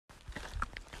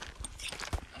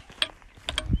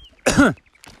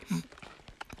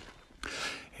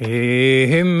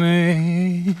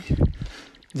Amazing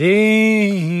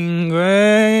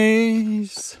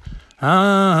grace,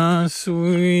 how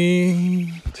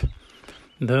sweet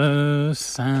the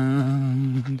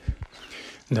sound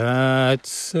that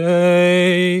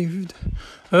saved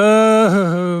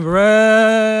a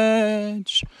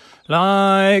wretch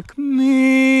like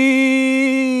me.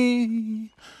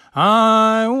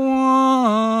 I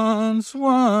once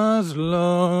was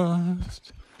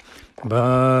lost,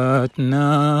 but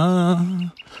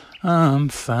now I'm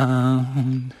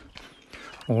found.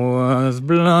 Was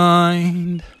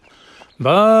blind,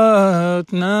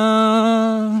 but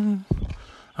now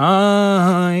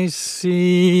I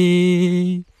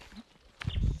see.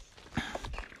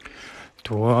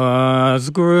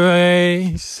 'Twas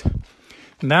grace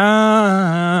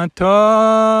that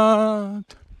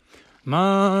taught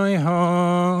my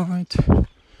heart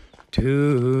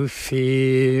to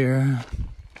fear,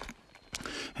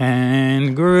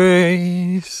 and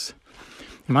grace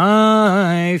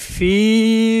my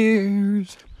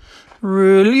fears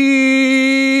relieved.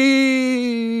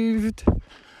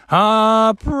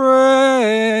 A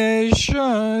precious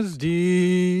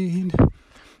deed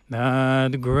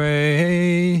that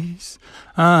grace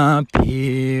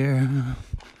appear.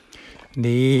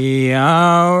 The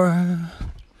hour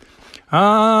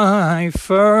I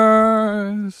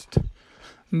first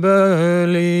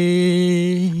believed,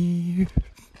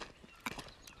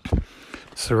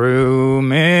 through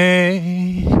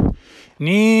many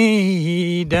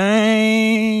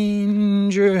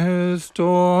dangerous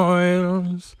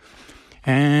toils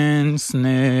and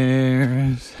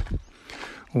snares,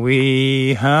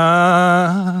 we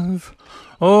have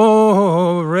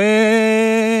already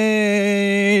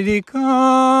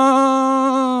come.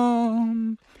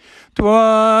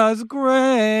 'Twas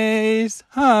grace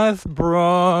hath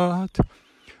brought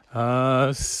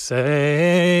us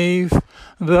safe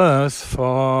thus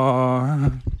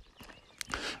far,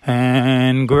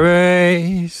 and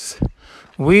grace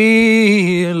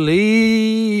will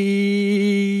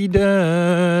lead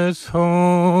us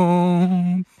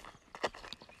home.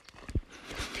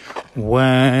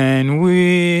 When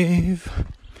we've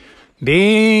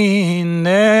been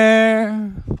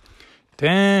there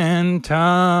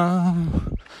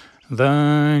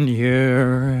 10,000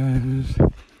 years,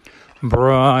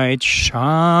 bright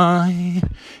shining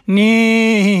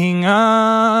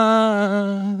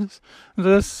as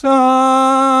the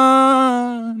sun,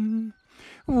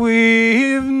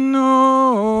 we've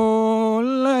no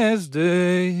less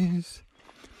days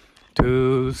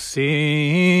to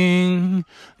sing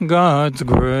God's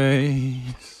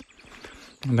grace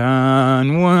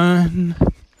than when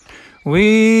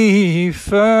we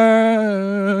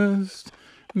first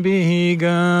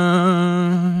begun.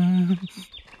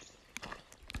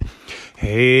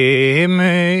 Amazing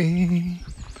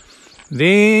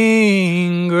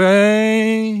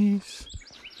grace,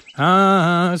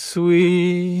 how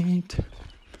sweet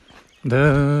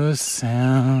the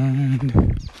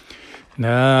sound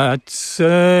that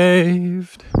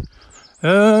saved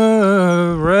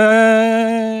a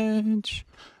wretch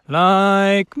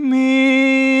like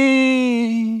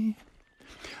me.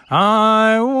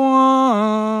 I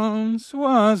once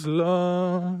was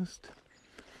lost,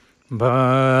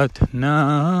 but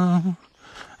now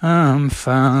I'm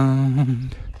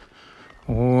found.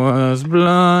 Was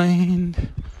blind,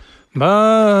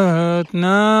 but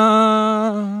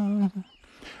now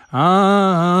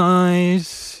I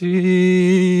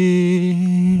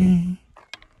see.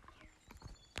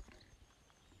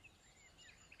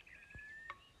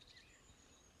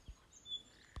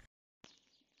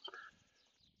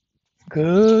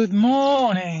 Good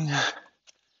morning,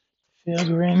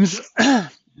 pilgrims,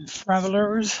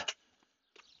 travelers,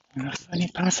 on a funny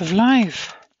path of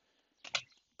life,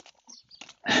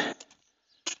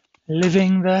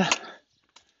 living the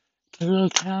little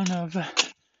town of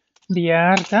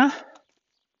Biarta,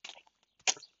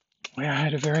 where I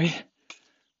had a very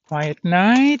quiet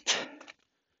night.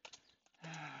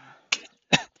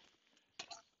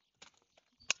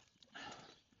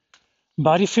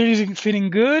 Body feeling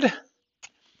good.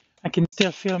 I can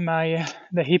still feel my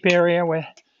the hip area where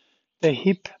the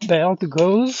hip belt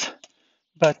goes,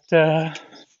 but yeah,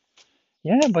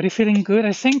 body feeling good.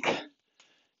 I think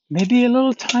maybe a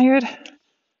little tired.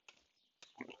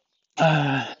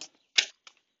 I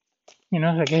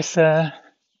guess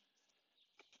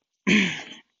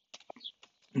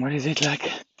what is it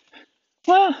like?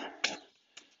 Well,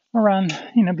 around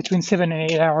between 7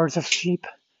 and 8 hours of sleep.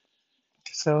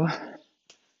 So,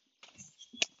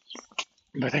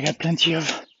 but I got plenty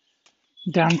of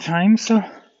downtime, so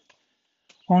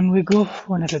on we go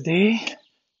for another day.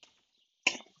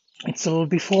 It's a little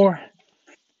before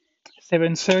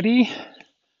 7:30.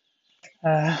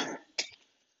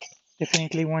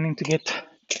 Definitely wanting to get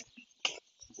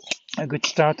a good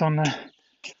start on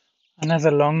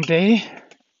another long day.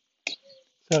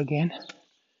 So again,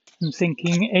 I'm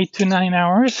thinking 8 to 9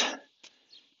 hours.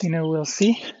 We'll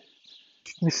see.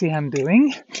 We'll see how I'm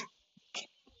doing.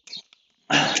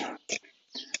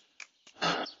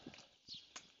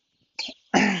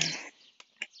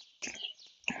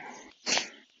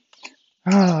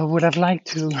 Oh, would have liked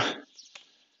to.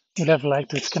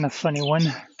 It's kind of funny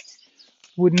one.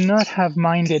 Would not have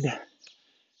minded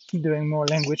doing more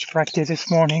language practice this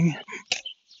morning.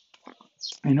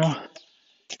 Kind of.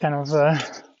 It's kind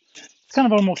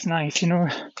of almost nice,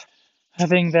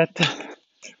 having that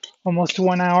almost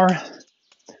 1 hour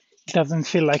doesn't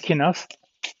feel like enough.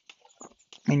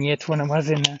 And yet, when I was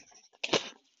in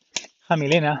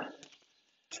Hamilena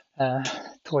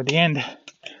toward the end,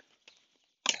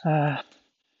 that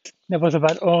was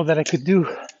about all that I could do.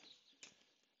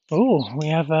 Oh, we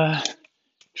have a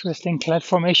interesting cloud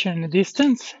formation in the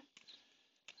distance.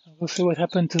 We'll see what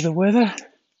happened to the weather.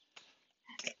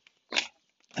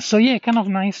 So yeah, kind of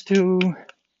nice to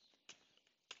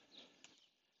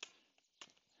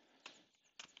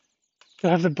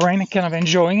have the brain kind of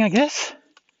enjoying, I guess,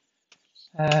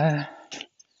 as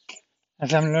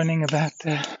I'm learning about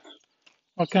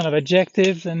all kind of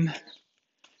adjectives and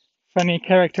funny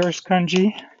characters,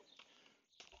 kanji,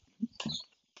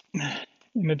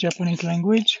 in the Japanese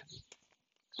language,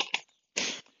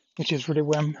 which is really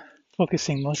where I'm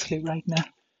focusing mostly right now.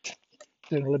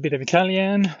 Doing a little bit of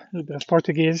Italian, a little bit of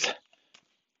Portuguese,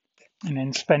 and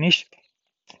then Spanish.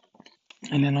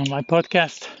 And then on my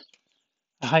podcast,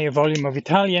 a higher volume of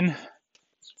Italian, a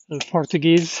little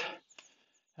Portuguese,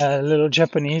 a little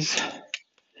Japanese.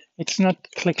 It's not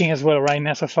clicking as well right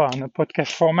now so far on the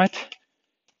podcast format,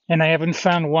 and I haven't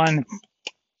found one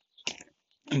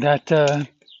that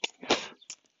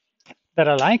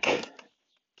I like.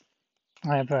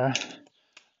 I've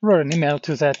wrote an email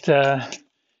to that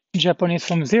Japanese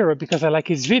from Zero because I like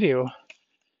his video,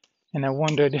 and I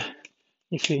wondered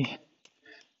if he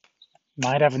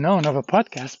might have known of a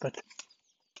podcast, but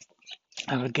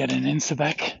I would get an answer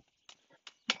back.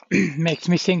 Makes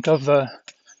me think of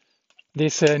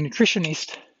this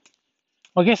nutritionist.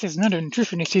 Well, I guess he's not a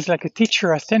nutritionist, he's like a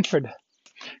teacher at Stanford,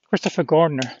 Christopher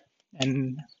Gardner.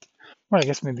 And, well, I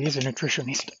guess maybe he's a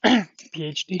nutritionist,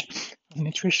 PhD of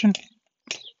nutrition.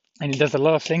 And he does a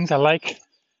lot of things. I like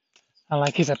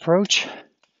his approach.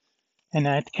 And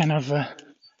I'd kind of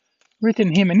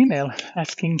written him an email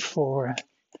asking for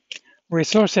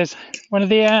resources. One of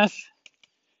the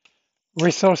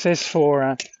resources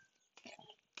for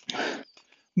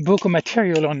book of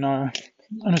material on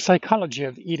the psychology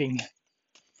of eating,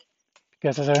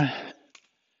 because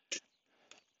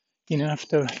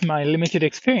after my limited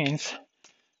experience,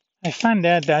 I found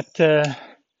out that the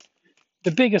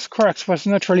biggest crux was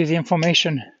not really the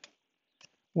information,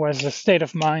 was the state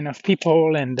of mind of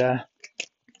people, and the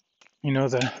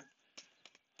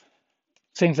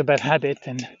things about habit,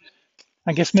 and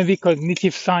I guess maybe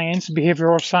cognitive science,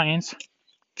 behavioral science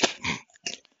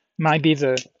might be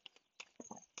the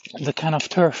kind of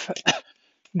turf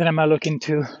that I might look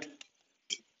into.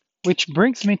 Which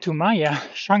brings me to Maya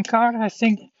Shankar, I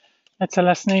think that's her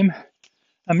last name.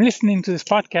 I'm listening to this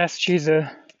podcast. She's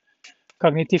a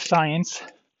cognitive science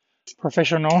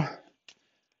professional,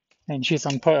 and she's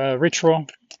on Ritual,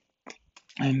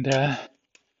 and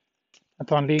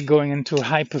apparently going into a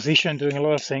high position, doing a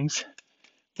lot of things.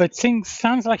 But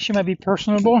sounds like she might be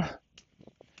personable,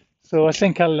 so I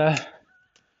think I'll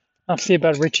see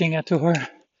about reaching out to her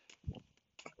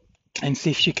and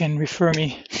see if she can refer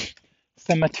me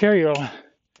some material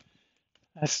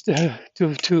as to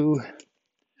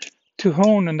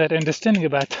hone on that understanding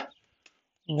about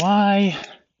why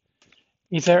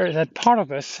is there that part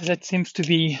of us that seems to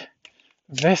be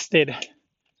vested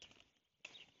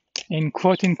in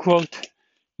quote unquote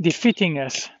defeating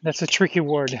us. That's a tricky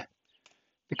word,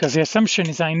 because the assumption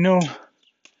is I know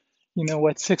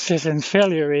what success and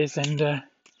failure is, and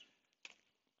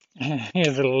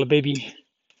here's a little baby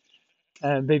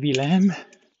lamb.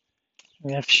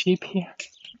 We have sheep here.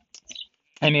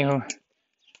 Anyhow,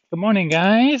 good morning,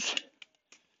 guys.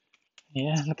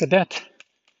 Yeah, look at that.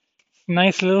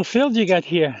 Nice little field you got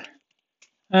here.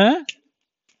 Huh?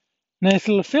 Nice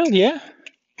little field, yeah?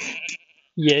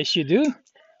 Yes, you do.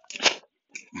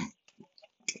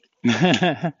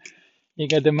 You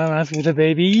got the mamas with the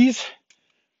babies.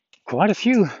 Quite a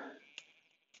few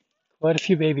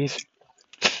babies.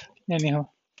 Anyhow.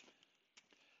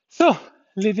 So,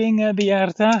 living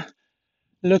Biarta,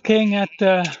 looking at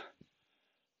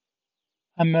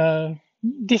I'm a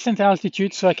decent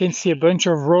altitude, so I can see a bunch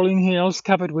of rolling hills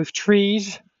covered with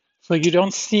trees. So you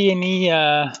don't see any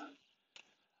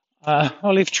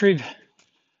olive tree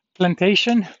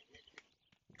plantation.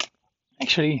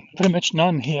 Actually, pretty much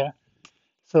none here.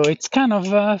 So it's kind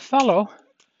of fallow.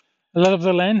 A lot of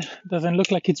the land doesn't look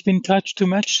like it's been touched too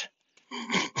much.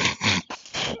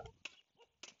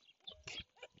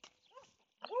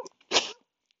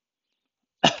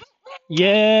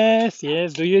 Yes,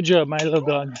 yes, do your job, my little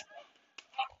dog.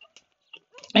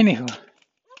 Anywho,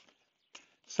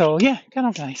 so yeah, kind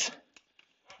of nice.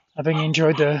 Having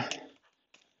enjoyed the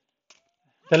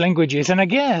languages, and I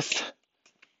guess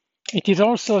it is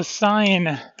also a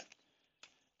sign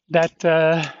that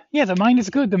yeah, the mind is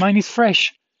good, the mind is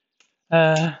fresh.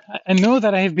 I know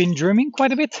that I have been dreaming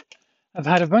quite a bit. I've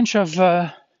had a bunch of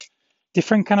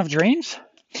different kind of dreams,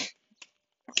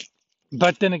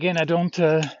 but then again, I don't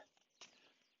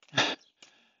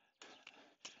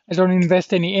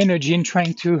invest any energy in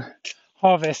trying to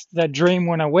harvest that dream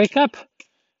when I wake up.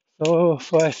 So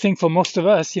I think for most of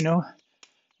us,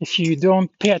 if you don't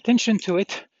pay attention to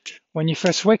it when you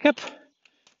first wake up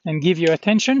and give your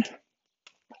attention,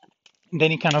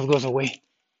 then it kind of goes away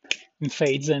and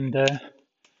fades, and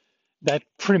that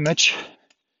pretty much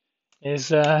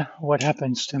is what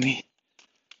happens to me.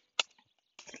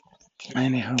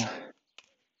 Anyhow,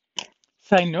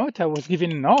 side note, I was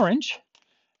given an orange.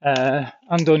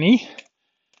 Andoni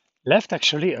left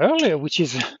actually earlier, which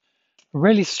is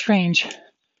really strange.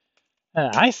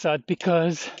 I thought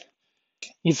because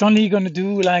he's only going to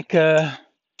do like, I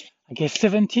guess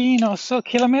 17 or so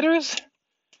kilometers.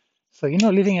 So,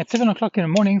 leaving at 7 o'clock in the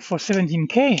morning for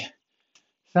 17K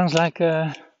sounds like,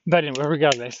 but anyway,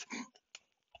 regardless,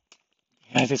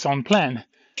 he has his own plan.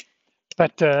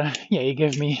 But yeah, he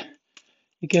gave me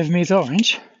his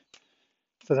orange.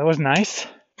 So that was nice.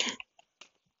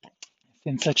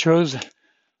 Since I chose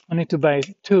only to buy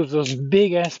 2 of those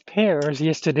big ass pears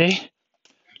yesterday,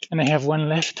 and I have 1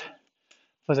 left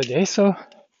for the day, so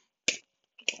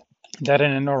that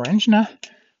and an orange now,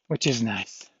 which is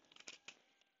nice.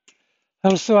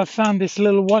 Also, I found this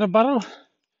little water bottle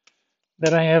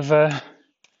that I have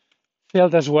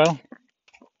filled as well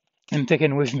and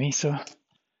taken with me. So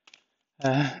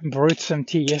brewed some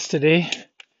tea yesterday.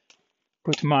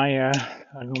 Put my I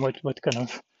don't know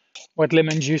what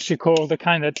lemon juice you call the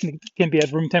kind that can be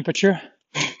at room temperature.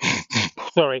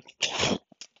 Sorry.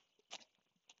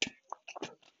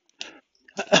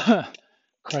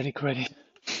 Cruddy.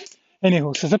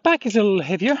 Anywho, so the pack is a little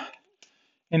heavier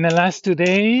in the last 2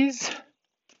 days.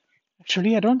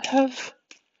 Actually, I don't have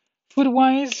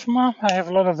food-wise. Well, I have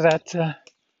a lot of that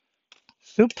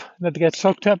soup that gets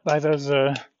soaked up by those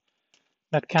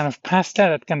that kind of pasta,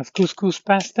 that kind of couscous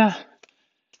pasta.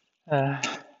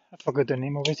 I forgot the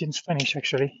name of it in Spanish,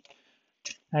 actually.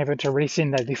 I haven't really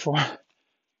seen that before.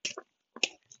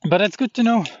 But that's good to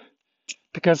know,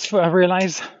 because I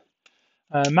realize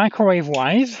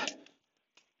microwave-wise,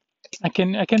 I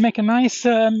can make a nice,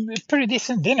 pretty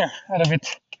decent dinner out of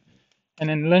it, and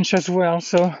then lunch as well.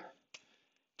 So,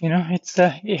 it's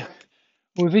yeah,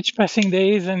 with each passing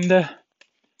days and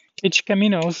each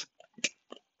Caminos,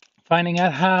 finding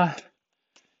out how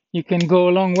you can go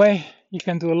a long way. You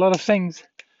can do a lot of things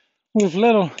with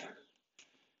little.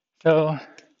 So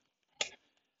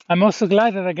I'm also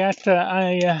glad that I got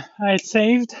I had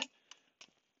saved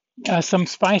some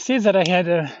spices that I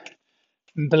had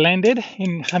blended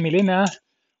in Jamilena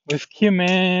with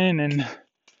cumin and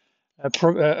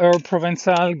herb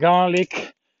provençal,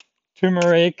 garlic,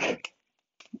 turmeric.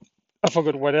 I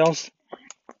forgot what else.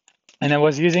 And I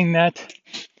was using that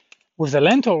with the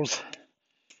lentils,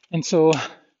 and so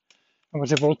I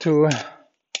was able to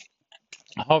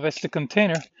harvest the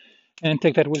container and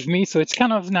take that with me. So it's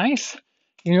kind of nice,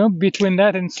 between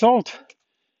that and salt.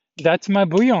 That's my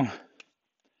bouillon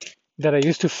that I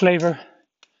use to flavor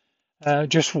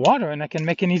just water, and I can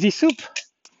make an easy soup,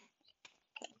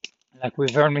 like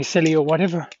with vermicelli or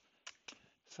whatever.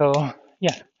 So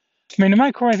yeah, I mean, the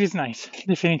microwave is nice,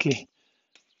 definitely.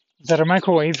 That a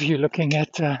microwave, you're looking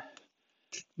at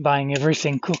buying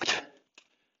everything cooked.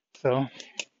 So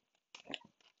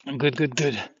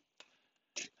good.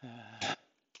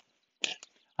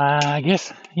 I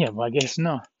guess, yeah, well, I guess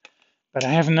no. But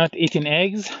I have not eaten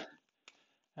eggs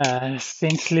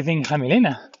since leaving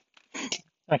Jamilena,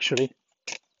 actually.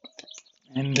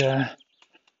 And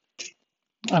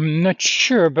I'm not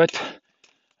sure, but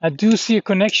I do see a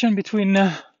connection between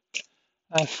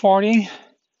farting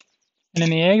and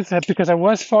any eggs, because I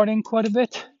was farting quite a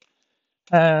bit,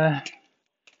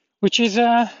 which is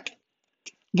a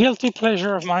guilty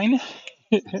pleasure of mine.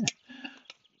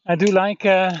 I do like,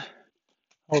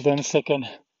 Hold on a second.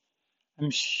 I'm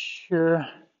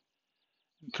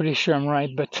pretty sure I'm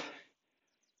right, but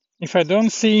if I don't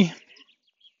see,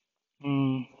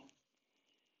 mm,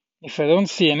 if I don't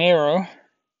see an arrow,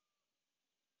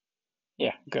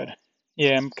 yeah, good.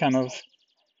 Yeah, I'm kind of,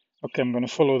 okay, I'm gonna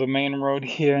follow the main road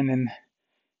here and then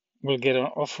we'll get an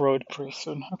off-road pretty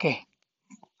soon. Okay.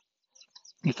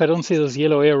 If I don't see those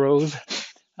yellow arrows,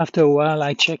 after a while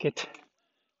I check it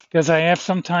because I have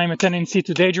sometimes a tendency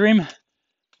to daydream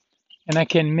and I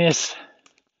can miss.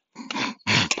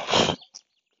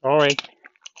 Sorry.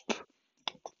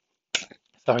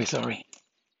 Sorry.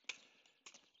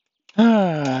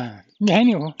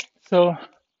 Anyway, so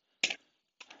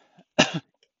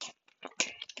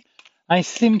I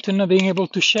seem to not being able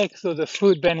to check so the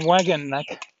food bandwagon.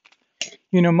 Like,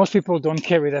 most people don't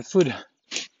carry that food.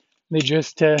 They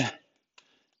just,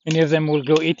 many of them will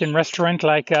go eat in restaurant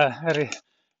like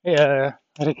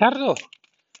Ricardo.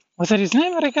 Was that his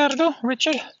name, Ricardo?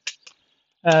 Richard?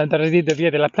 That I did the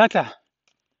Via de la Plata.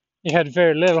 He had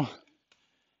very little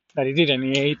that he did, and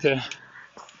he ate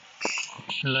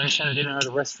lunch and dinner at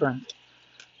a restaurant.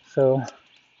 So,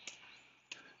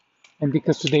 and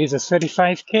because today is a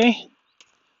 35K,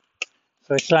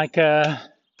 so it's like, I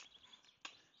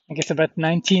guess about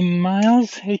 19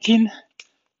 miles,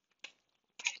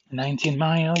 19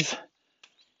 miles.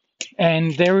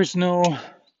 And there is no,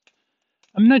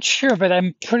 I'm not sure, but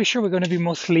I'm pretty sure we're going to be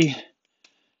mostly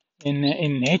in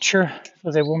nature,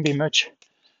 so there won't be much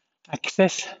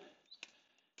access.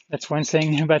 That's one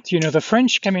thing. But the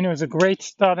French Camino is a great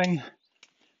starting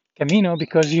Camino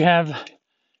because you have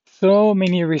so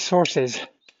many resources.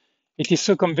 It is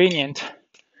so convenient.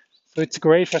 So it's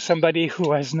great for somebody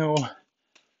who has no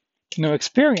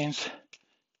experience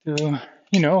to,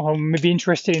 or maybe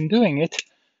interested in doing it,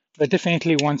 but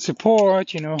definitely want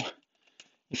support.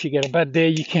 If you get a bad day,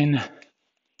 you can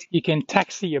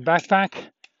taxi your backpack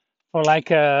for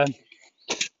like I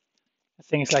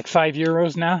think it's like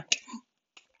 €5 now.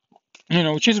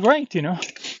 Which is great.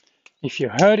 If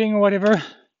you're hurting or whatever,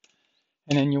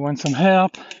 and then you want some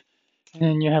help, and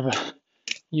then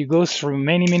you go through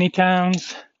many towns,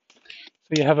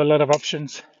 so you have a lot of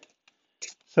options.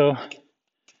 So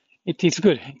it is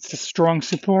good. It's a strong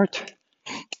support,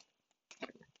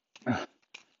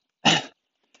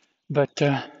 but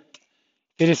it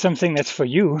is something that's for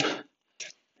you,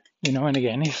 and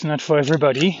again, it's not for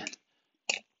everybody.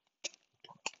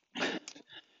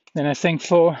 And I think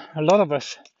for a lot of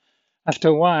us, after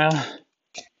a while,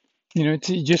 it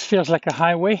just feels like a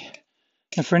highway.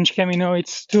 The French Camino,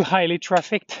 it's too highly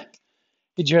trafficked.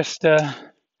 It just,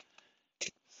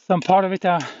 some part of it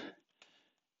are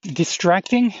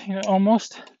distracting,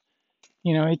 almost.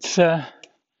 It's, it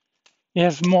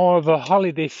has more of a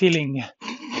holiday feeling.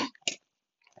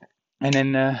 And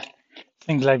then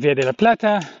things like Via de la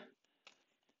Plata,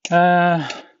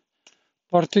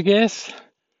 Portuguese,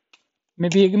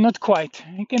 maybe not quite.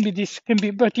 It can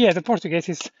be, but yeah, the Portuguese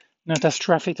is not as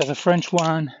trafficked as the French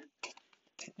one,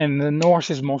 and the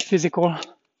north is more physical.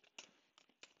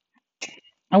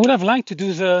 I would have liked to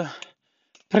do the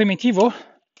Primitivo.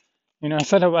 I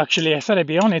thought I'd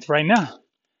be on it right now,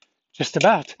 just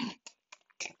about.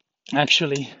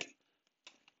 Actually,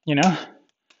 I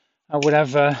would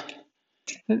have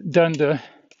done the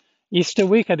Easter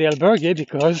week at the albergue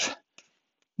because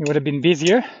it would have been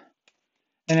busier,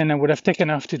 and then I would have taken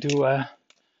off to do El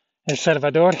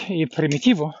Salvador y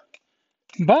Primitivo,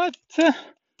 but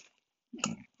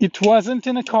it wasn't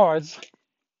in the cards.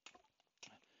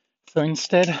 So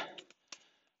instead,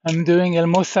 I'm doing El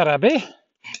Mozarabe,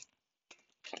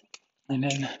 and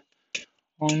then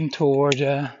on toward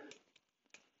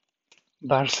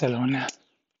Barcelona.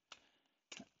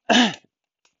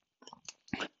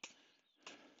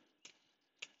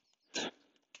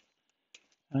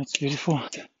 It's beautiful.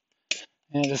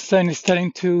 And the sun is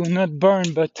starting to not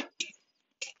burn, but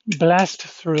blast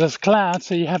through those clouds,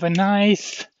 so you have a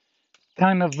nice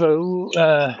kind of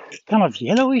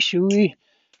yellowish,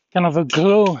 kind of a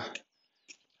glow.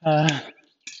 But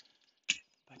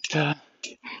it's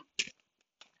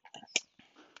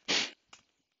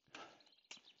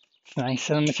nice.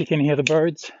 I don't know if you can hear the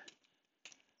birds.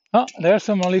 Oh, there are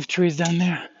some olive trees down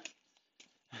there.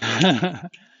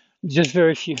 Just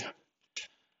very few.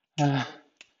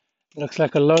 Looks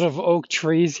like a lot of oak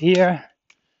trees here.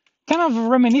 Kind of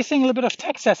reminiscing a little bit of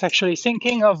Texas, actually.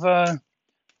 Thinking of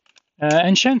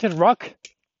Enchanted Rock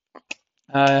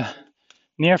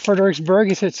near Fredericksburg.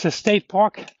 It's a state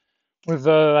park with,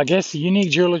 I guess, a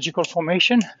unique geological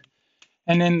formation.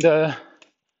 And then the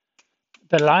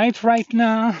light right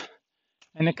now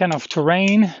and the kind of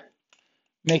terrain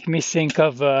make me think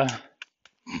of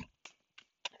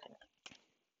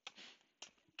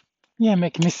yeah,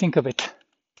 make me think of it.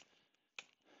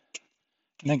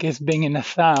 And I guess being in the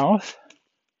south,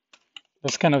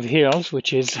 those kind of hills,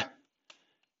 which is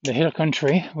the hill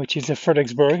country, which is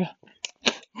Fredericksburg,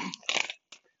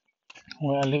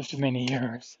 where I lived many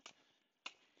years.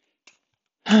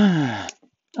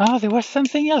 Oh, there was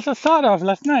something else I thought of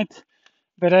last night,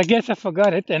 but I guess I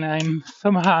forgot it, and I'm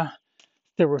somehow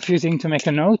still refusing to make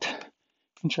a note.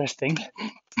 Interesting.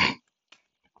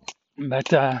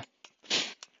 But I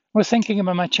was thinking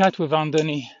about my chat with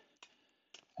Andoni.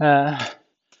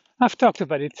 I've talked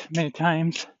about it many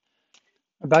times,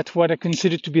 about what I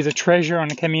consider to be the treasure on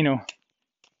the Camino,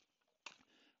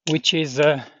 which is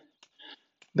the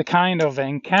kind of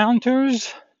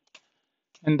encounters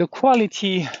and the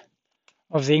quality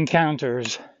of the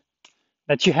encounters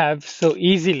that you have so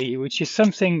easily, which is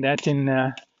something that in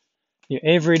your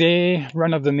everyday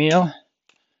run of the mill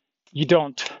you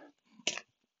don't.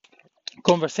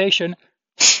 Conversation,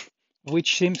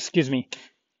 which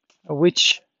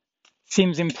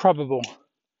seems improbable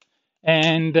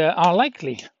and are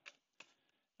likely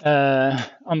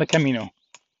on the Camino.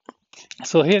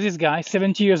 So here's this guy,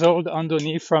 70 years old,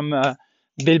 Andoni from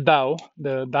Bilbao,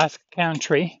 the Basque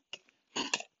country,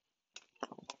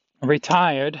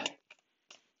 retired,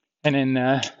 and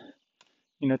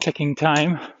then taking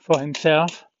time for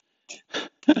himself,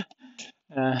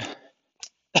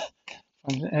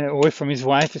 away from his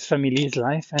wife, his family, his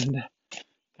life, and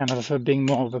kind of being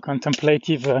more of a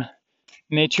contemplative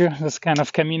nature, this kind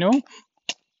of Camino.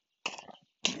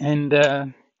 And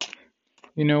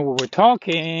we were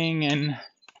talking, and I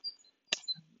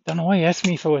don't know why he asked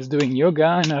me if I was doing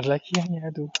yoga, and I was like, yeah,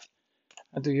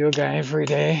 I do yoga every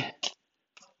day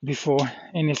before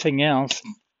anything else.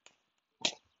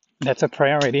 That's a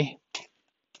priority.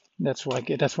 That's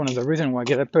one of the reasons why I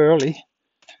get up early,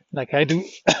 like I do.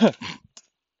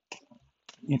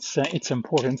 It's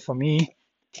important for me.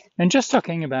 And just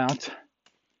talking about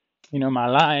my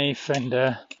life and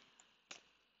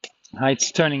how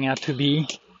it's turning out to be,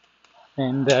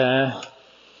 and how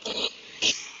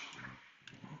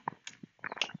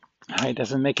it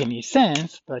doesn't make any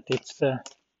sense, but it's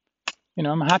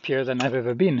I'm happier than I've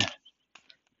ever been,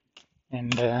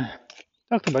 and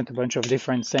talked about a bunch of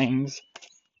different things.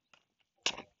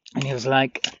 And he was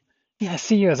like, yeah, I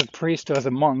see you as a priest or as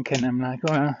a monk. And I'm like,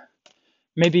 well,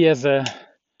 maybe as a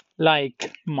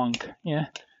laik monk, yeah,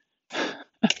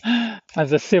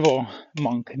 as a civil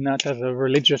monk, not as a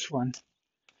religious one.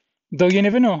 Though you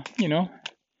never know, you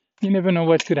never know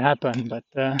what could happen. But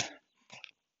I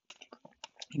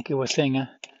think he was saying,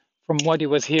 from what he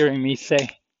was hearing me say,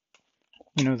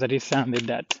 that it sounded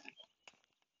that.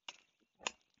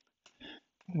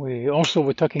 We also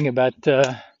were talking about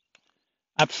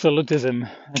absolutism,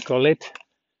 I call it.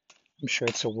 I'm sure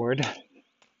it's a word.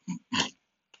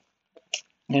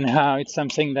 And how it's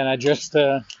something that I just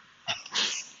I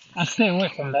stay away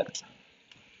from that.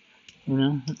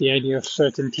 The idea of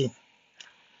certainty,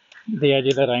 the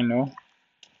idea that I know.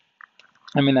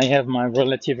 I mean, I have my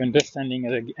relative understanding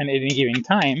at any given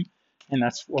time, and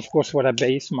that's of course what I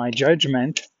base my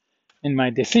judgment and my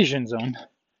decisions on.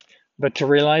 But to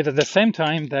realize at the same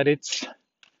time that it's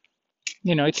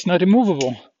not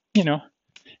immovable.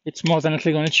 It's more than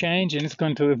likely going to change and it's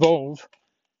going to evolve.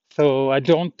 So I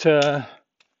don't,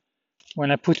 when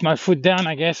I put my foot down,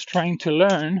 I guess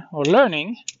learning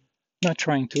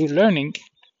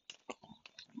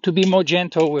to be more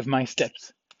gentle with my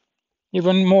steps.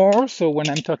 Even more so when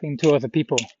I'm talking to other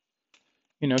people,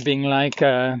 being like,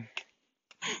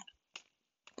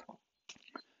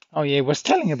 oh yeah, he was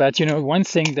telling about, one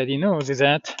thing that he knows is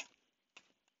that,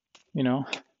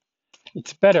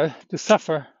 it's better to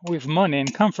suffer with money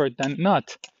and comfort than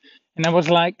not. And I was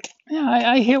like, yeah,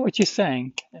 I hear what you're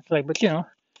saying. It's like, but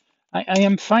I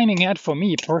am finding out for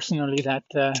me personally that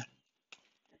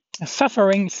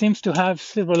suffering seems to have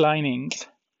silver linings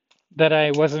that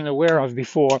I wasn't aware of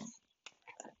before.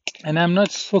 And I'm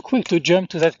not so quick to jump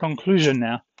to that conclusion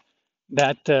now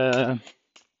that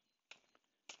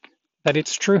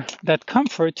it's true, that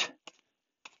comfort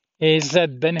is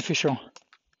beneficial.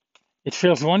 It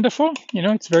feels wonderful,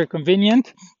 it's very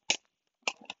convenient.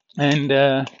 And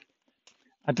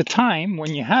at the time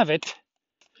when you have it,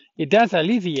 it does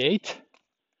alleviate,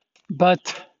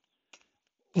 but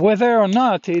whether or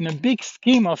not in a big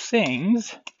scheme of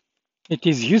things it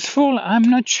is useful, I'm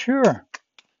not sure.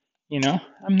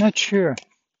 I'm not sure.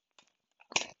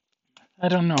 I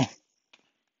don't know.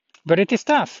 But it is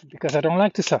tough because I don't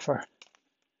like to suffer.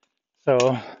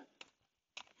 So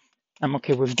I'm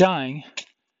okay with dying,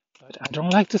 but I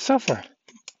don't like to suffer.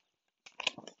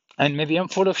 And maybe I'm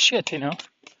full of shit,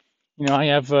 I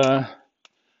have,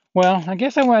 well, I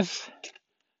guess I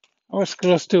I was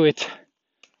close to it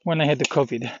when I had the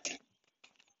COVID.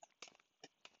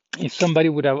 If somebody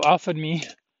would have offered me,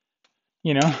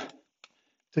 you know,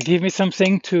 to give me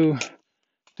something to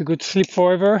go to sleep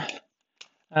forever,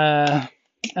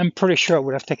 I'm pretty sure I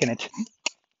would have taken it.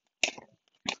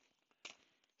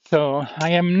 So I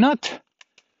am not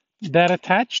that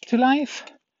attached to life,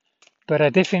 but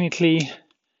I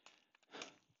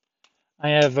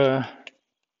have a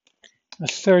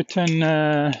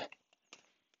certain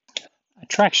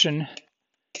attraction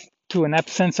to an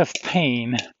absence of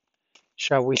pain,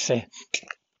 shall we say.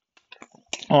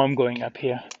 Oh, I'm going up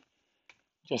here,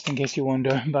 just in case you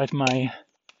wonder about my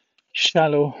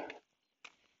shallow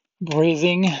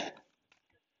breathing,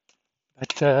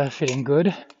 but feeling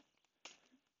good.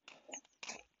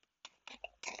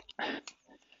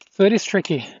 So it is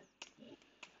tricky.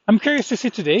 I'm curious to see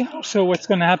today also what's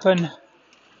going to happen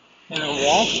in a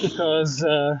walk, because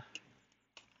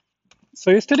so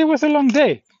yesterday was a long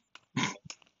day.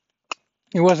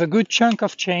 It was a good chunk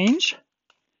of change,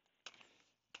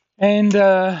 and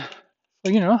so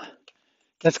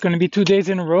that's going to be 2 days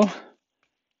in a row.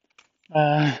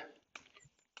 I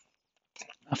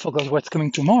forgot what's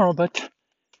coming tomorrow, but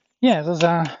yeah, those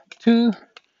are two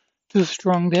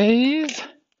strong days.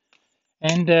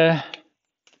 And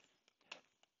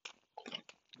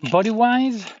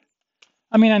body-wise,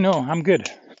 I mean, I know I'm good.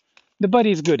 The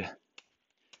body is good.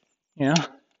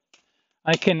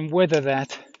 I can weather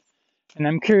that. And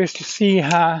I'm curious to see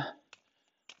how,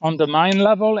 on the mind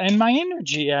level and my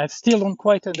energy, I still don't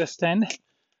quite understand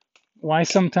why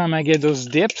sometimes I get those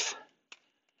dips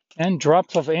and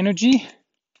drops of energy.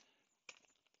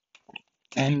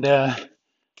 And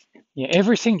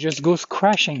everything just goes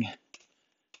crashing.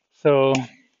 So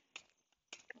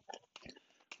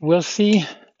we'll see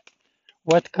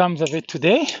what comes of it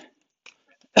today.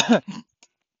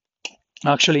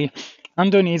 Actually,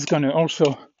 Andoni is going to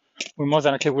also, we more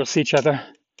than likely will see each other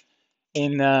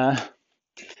in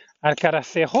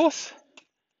Alcaraceros.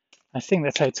 I think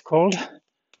that's how it's called.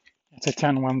 That's the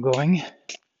town where I'm going.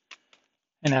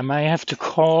 And I might have to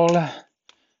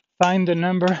find the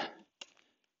number,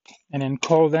 and then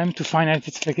call them to find out if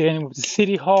it's affiliated with the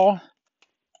city hall.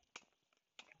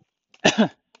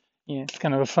 Yeah, it's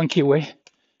kind of a funky way,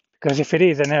 because if it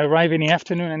is, and I arrive in the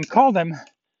afternoon and call them,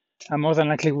 I more than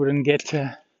likely wouldn't get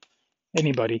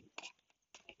anybody.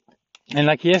 And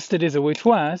like yesterday, the way it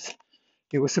was,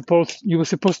 you were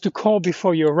supposed to call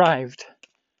before you arrived.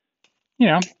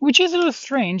 Which is a little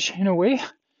strange in a way.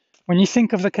 When you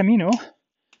think of the Camino,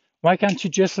 why can't you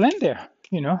just land there?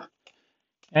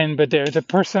 But the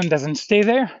person doesn't stay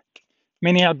there.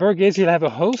 Many albergues, you'll have a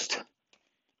host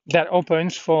that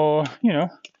opens for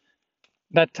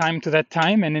that time to that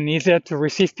time, and then he's there to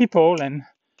receive people and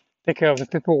take care of the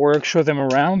paperwork, show them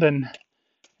around,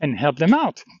 and help them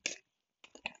out.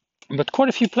 But quite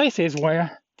a few places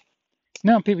where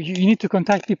people, you need to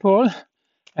contact people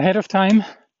ahead of time,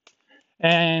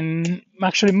 and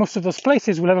actually most of those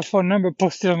places will have a phone number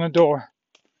posted on the door,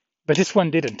 but this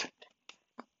one didn't.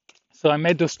 So I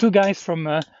met those two guys from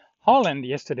Holland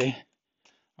yesterday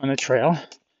on the trail,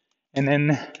 and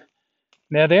then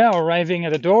there they are arriving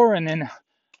at the door, and then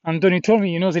Andoni told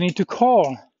me, they need to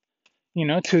call,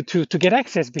 to get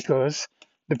access, because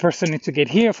the person needs to get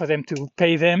here for them to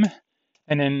pay them,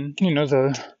 and then,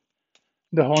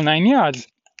 the whole 9 yards,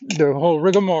 the whole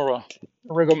rigmarole.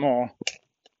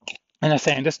 And I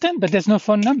say, I understand, but there's no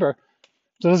phone number.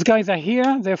 Those guys are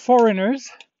here, they're foreigners,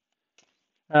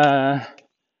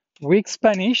 weak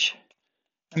Spanish.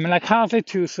 I'm like halfway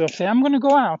too, so I say, I'm going to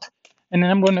go out. And then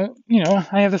I'm going to,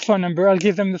 I have the phone number, I'll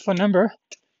give them the phone number,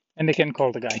 and they can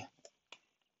call the guy.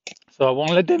 So I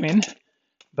won't let them in,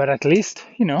 but at least,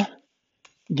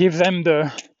 give them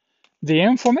the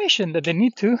information that they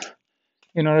need to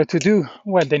in order to do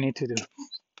what they need to do.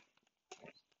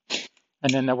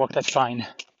 And then that worked out fine.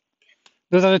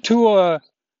 Those are the two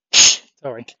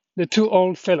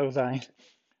old fellows I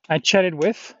chatted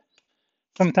with,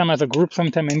 sometime as a group,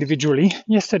 sometime individually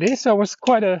yesterday. So it was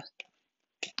quite a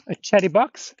chatty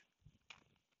box.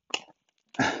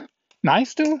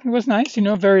 Nice too. It was nice,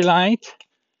 very light,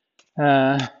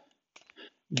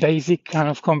 basic kind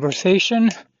of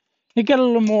conversation. It got a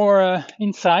little more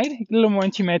inside, a little more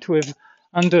intimate with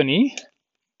Andoni.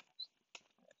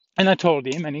 And I told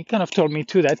him, and he kind of told me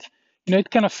too, that it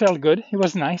kind of felt good. It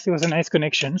was nice. It was a nice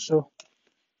connection. So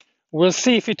we'll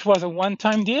see if it was a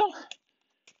one-time deal,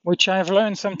 which I've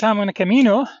learned sometime on a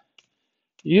Camino.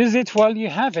 Use it while you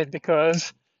have it,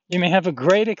 because you may have a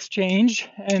great exchange,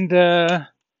 and then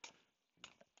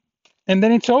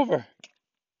it's over.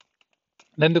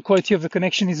 Then the quality of the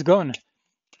connection is gone,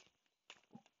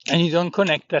 and you don't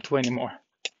connect that way anymore.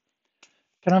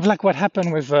 kind of like what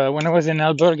happened with when I was in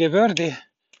Albergue Verde,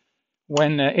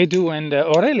 when Edu and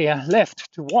Aurelia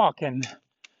left to walk, and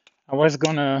I was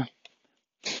gonna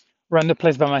run the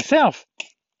place by myself.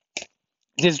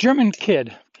 This German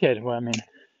kid, well, I mean,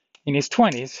 in his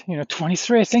 20s,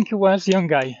 23, I think he was, young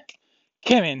guy,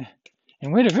 came in,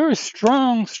 and we had a very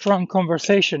strong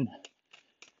conversation.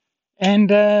 And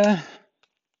it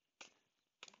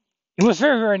was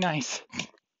very, very nice.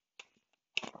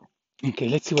 Okay,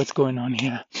 let's see what's going on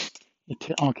here.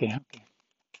 Okay,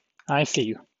 I see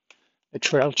you. The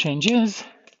trail changes.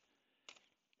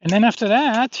 And then after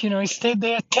that, he stayed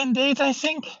there 10 days, I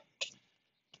think.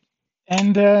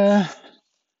 And that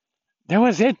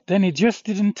was it. Then it just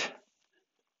didn't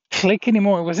click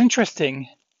anymore. It was interesting.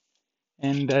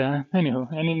 And anyhow,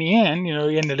 and in the end,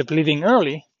 he ended up leaving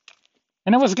early.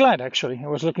 And I was glad, actually. I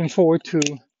was looking forward to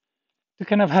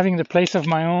kind of having the place of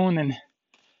my own. And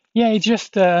yeah, it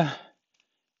just,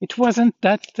 it wasn't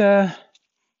that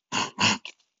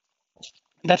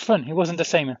fun. It wasn't the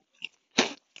same.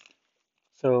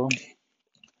 So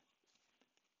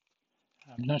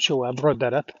I'm not sure why I brought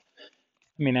that up.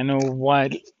 I mean, I know why,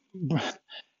 and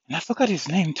I forgot his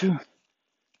name too.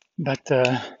 But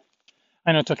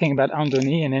I know talking about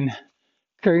Andoni, and then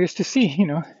curious to see,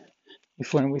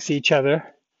 if when we see each other.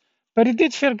 But it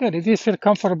did feel good. It did feel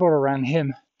comfortable around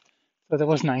him. So that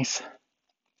was nice.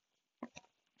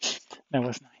 That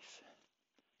was nice.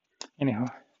 Anyhow,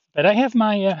 but I have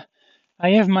my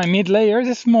mid layer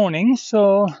this morning,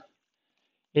 so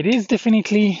it is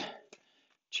definitely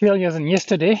chillier than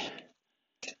yesterday.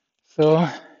 So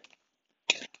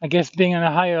I guess being on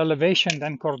a higher elevation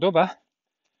than Cordoba,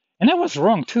 and I was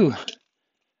wrong too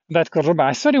about Cordoba.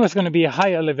 I thought it was going to be a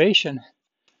high elevation,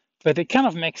 but it kind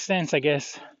of makes sense, I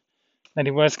guess, that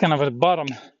it was kind of at the bottom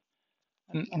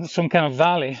and some kind of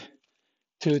valley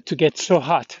to get so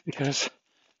hot, because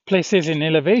places in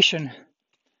elevation,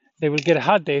 they will get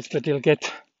hot days, but they'll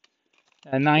get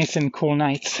nice and cool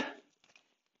nights.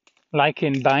 Like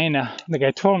in Baena, the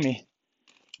guy told me,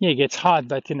 yeah, it gets hot,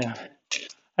 but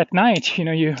at night, in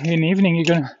the evening,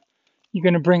 you're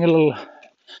gonna bring a little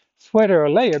sweater or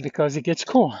layer because it gets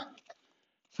cool.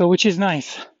 So, which is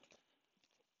nice.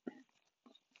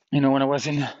 When I was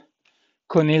in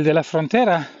Conil de la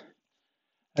Frontera,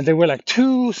 and there were like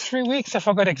 2-3 weeks, I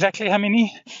forgot exactly how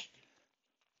many,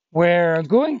 where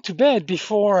going to bed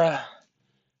before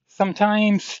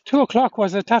sometimes 2 o'clock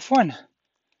was a tough one,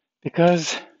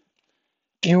 because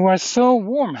it was so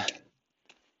warm,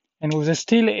 and with the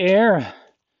still air,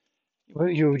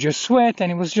 you just sweat,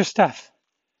 and it was just tough.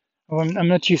 I'm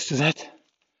not used to that.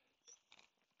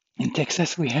 In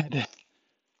Texas, we had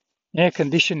air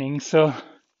conditioning, so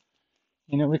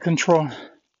we control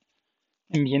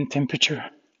ambient temperature.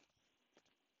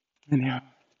 Anyhow,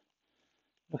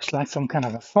 looks like some kind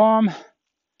of a farm.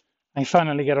 I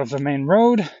finally got off the main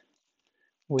road,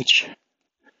 which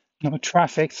no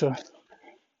traffic, so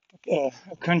a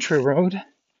country road.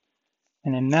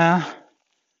 And then now,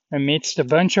 amidst a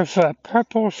bunch of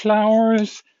purple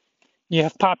flowers, you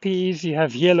have poppies, you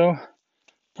have yellow,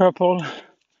 purple,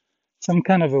 some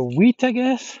kind of a wheat, I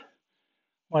guess,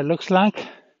 what it looks like.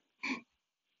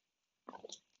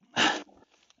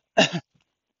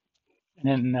 And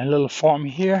then a little farm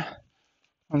here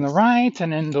on the right,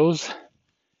 and then those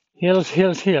hills.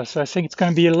 So I think it's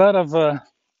going to be a lot of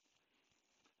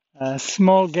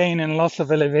small gain and loss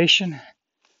of elevation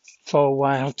for a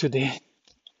while today.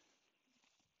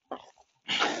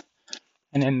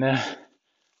 And then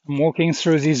I'm walking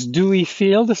through this dewy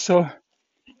field, so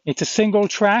it's a single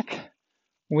track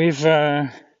with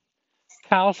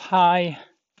calf-high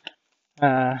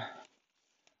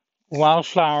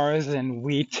wildflowers and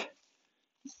wheat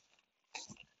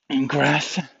and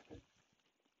grass.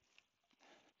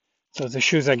 So the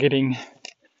shoes are getting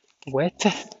wet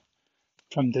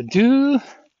from the dew,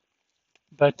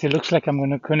 but it looks like I'm going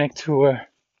to connect to a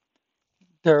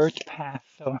dirt path,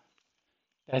 so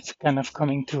that's kind of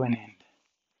coming to an end.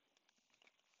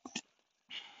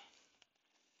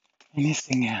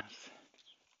 Anything else?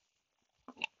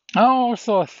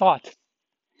 Also a thought.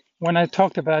 When I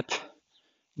talked about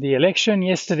the election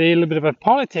yesterday, a little bit about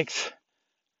politics,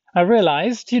 I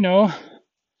realized, the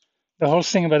whole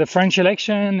thing about the French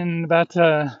election and about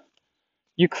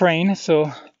Ukraine. So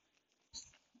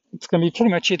it's going to be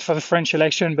pretty much it for the French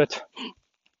election, but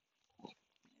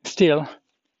still,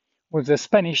 with the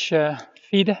Spanish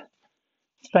feed,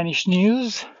 Spanish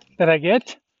news that I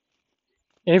get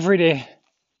every day,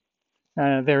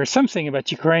 there is something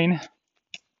about Ukraine,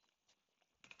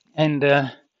 and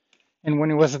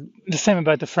when it was the same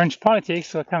about the French politics,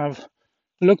 so I kind of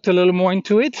looked a little more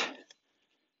into it,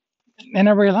 and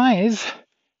I realized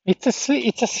it's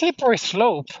a slippery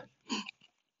slope,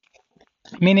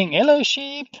 meaning hello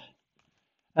sheep,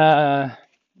 uh,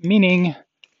 meaning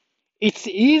it's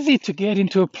easy to get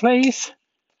into a place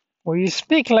where you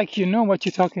speak like you know what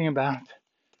you're talking about.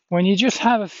 When you just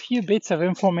have a few bits of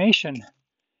information,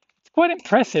 it's quite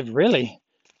impressive, really,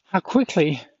 how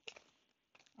quickly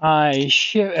I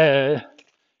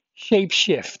shape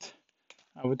shift,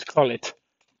 I would call it.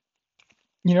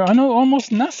 You know, I know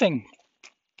almost nothing,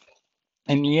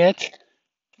 and yet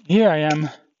here I am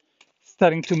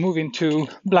starting to move into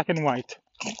black and white.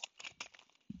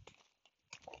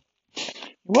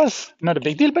 It was not a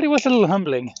big deal, but it was a little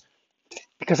humbling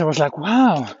because I was like,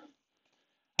 wow,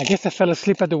 I guess I fell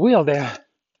asleep at the wheel there.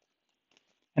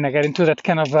 And I got into that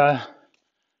kind of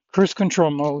cruise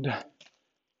control mode.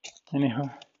 Anyhow,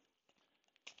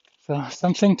 so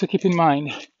something to keep in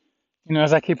mind, you know,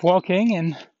 as I keep walking,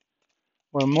 and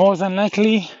we'll more than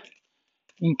likely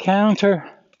encounter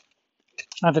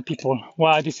other people.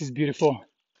 Wow, this is beautiful.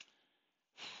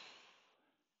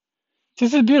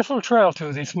 This is a beautiful trail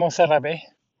to this Mont Salabé.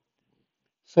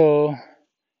 So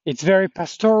it's very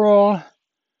pastoral.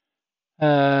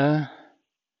 I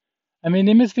mean,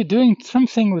 they must be doing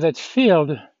something with that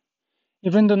field,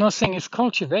 even though nothing is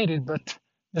cultivated, but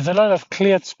there's a lot of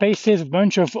cleared spaces, a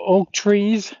bunch of oak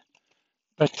trees,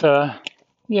 but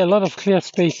yeah, a lot of clear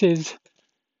spaces.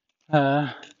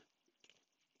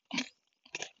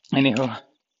 Anyhow,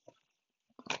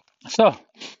 so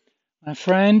my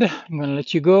friend, I'm gonna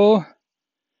let you go.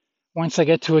 Once I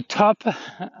get to a top,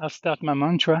 I'll start my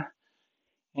mantra,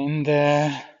 and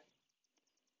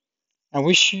I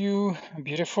wish you a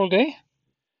beautiful day,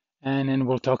 and then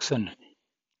we'll talk soon.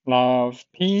 Love,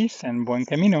 peace, and buen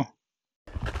camino.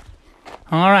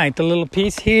 All right, a little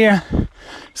piece here.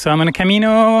 So I'm on a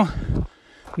Camino.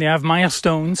 They have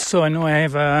milestones, so I know I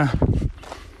have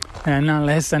not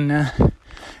less than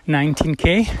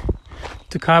 19k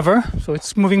to cover. So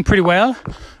it's moving pretty well.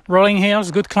 Rolling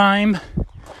hills, good climb.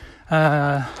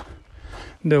 The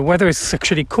weather is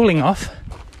actually cooling off,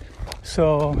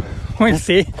 so we'll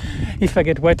see if I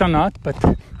get wet or not. But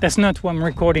that's not why I'm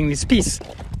recording this piece.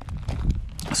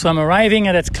 So I'm arriving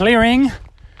at that clearing,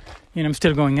 and I'm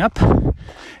still going up.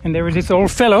 And there is this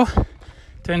old fellow.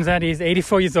 Turns out he's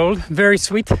 84 years old, very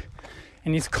sweet,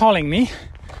 and he's calling me.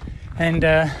 And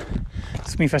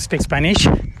asked me if I speak Spanish.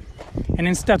 And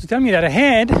then started to tell me that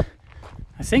ahead,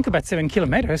 I think about 7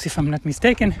 kilometers, if I'm not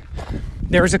mistaken,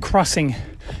 there is a crossing.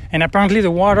 And apparently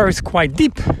the water is quite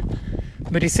deep.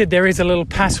 But he said there is a little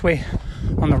pathway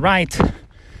on the right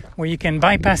where you can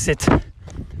bypass it.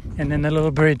 And then a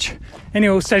little bridge.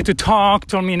 Anyway, we started to talk,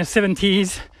 told me in the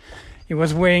 70s. He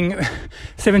was weighing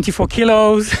 74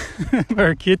 kilos.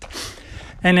 Very cute.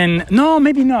 And then, no,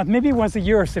 maybe not. Maybe it was a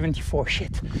year 74.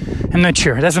 Shit. I'm not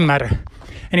sure. It doesn't matter.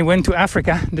 And he went to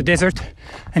Africa, the desert,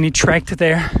 and he trekked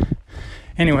there.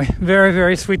 Anyway, very,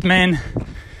 very sweet man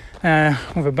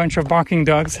with a bunch of barking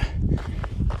dogs.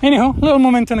 Anyhow, little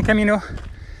moment on the Camino.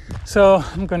 So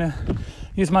I'm going to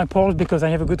use my poles because I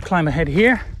have a good climb ahead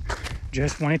here.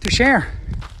 Just wanted to share.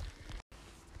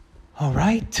 All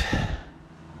right.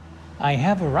 I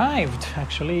have arrived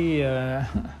actually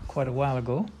quite a while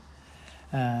ago.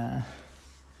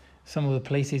 Some of the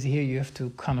places here you have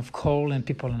to kind of call and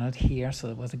people are not here, so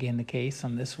that was again the case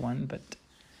on this one. But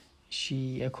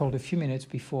I called a few minutes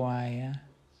before I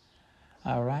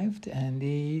arrived, and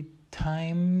I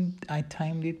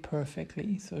timed it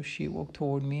perfectly. So she walked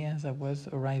toward me as I was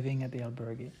arriving at the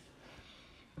albergue.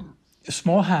 A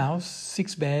small house,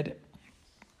 6-bed,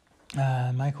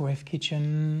 microwave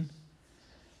kitchen.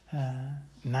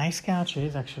 Nice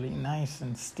couches, actually, nice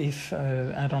and stiff.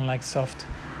 I don't like soft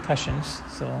cushions,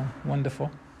 so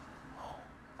wonderful.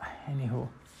 Anywho,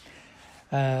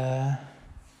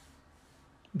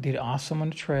 did awesome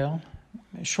on the trail.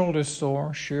 Shoulder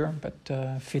sore, sure, but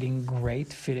feeling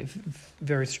great.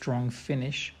 Very strong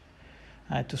finish.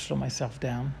 I had to slow myself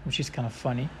down, which is kind of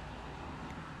funny.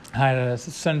 I had a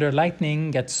thunder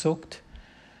lightning, got soaked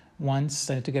once,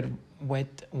 started to get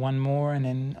wet one more, and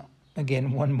then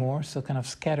again one more, so kind of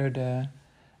scattered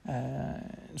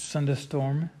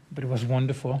thunderstorm, but it was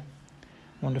wonderful.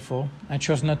 I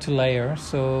chose not to layer,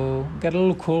 so got a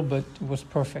little cool, but it was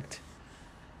perfect.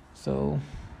 So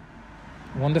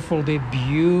wonderful day,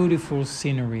 beautiful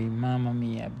scenery, mamma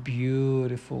mia,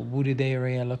 beautiful wooded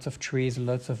area, lots of trees,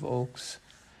 lots of oaks.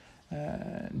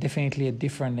 Definitely a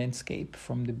different landscape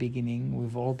from the beginning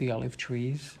with all the olive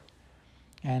trees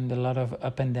and a lot of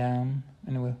up and down.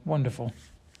 Anyway, wonderful.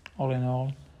 All in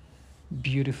all,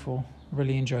 beautiful.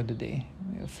 Really enjoyed the day.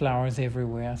 Flowers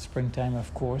everywhere. Springtime,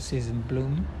 of course, is in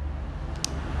bloom.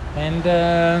 And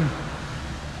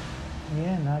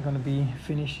Yeah, now I'm gonna be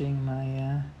finishing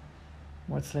my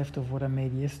what's left of what I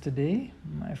made yesterday.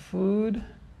 My food.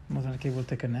 Most likely we'll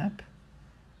take a nap,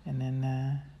 and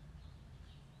then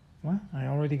well, I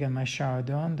already got my shower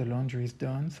done. The laundry is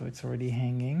done, so it's already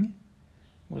hanging.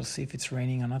 We'll see if it's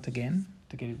raining or not again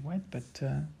to get it wet, but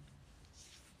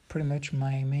pretty much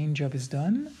my main job is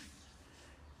done.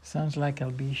 Sounds like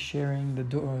I'll be sharing the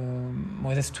dorm.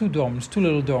 Well, there's two dorms, two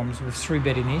little dorms with 3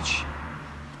 beds in each.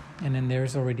 And then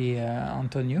there's already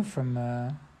Antonio from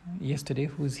yesterday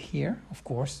who's here. Of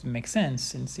course, it makes sense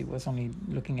since he was only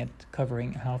looking at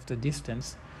covering half the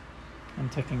distance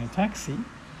and taking a taxi.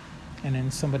 And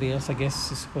then somebody else, I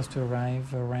guess, is supposed to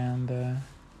arrive around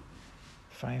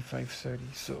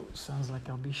 5:30. So sounds like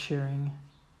I'll be sharing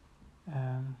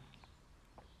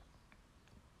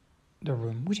the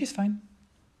room, which is fine.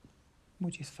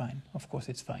 Which is fine. Of course,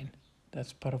 it's fine.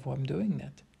 That's part of why I'm doing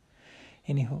that.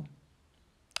 Anyhow,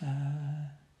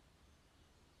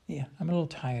 yeah, I'm a little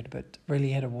tired, but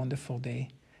really had a wonderful day.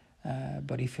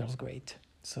 Body feels great.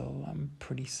 So I'm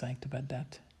pretty psyched about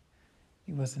that.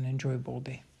 It was an enjoyable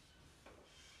day.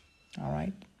 All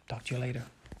right, talk to you later.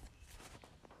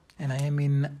 And I am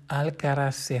in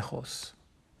Alcaracejos.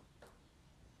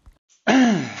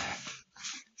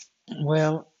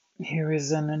 Well, here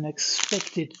is an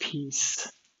unexpected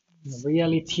piece.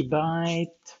 Reality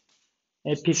Bite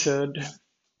episode.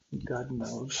 God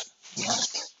knows what.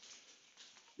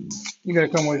 You gotta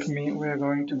come with me. We are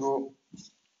going to go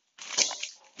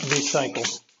recycle.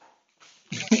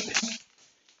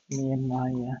 Me and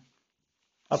my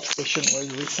obsession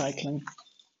with recycling.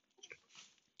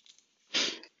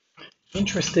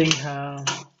 Interesting how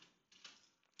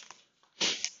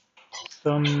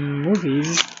some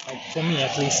movies, like for me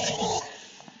at least,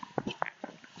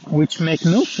 which make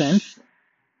no sense,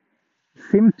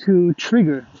 seem to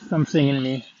trigger something in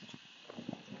me.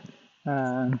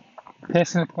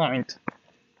 Case in point,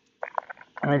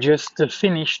 I just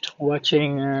finished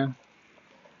watching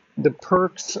The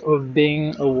Perks of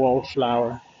Being a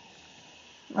Wallflower.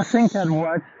 I think I'd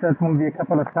watched that movie a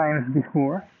couple of times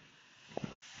before,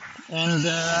 and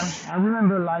I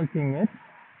remember liking it.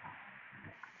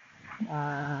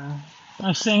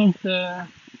 I think the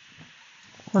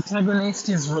protagonist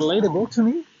is relatable to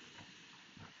me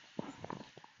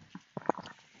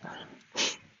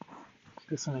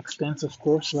to some extent, of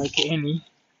course, like any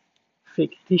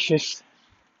fictitious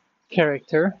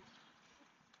character.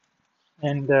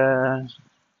 And I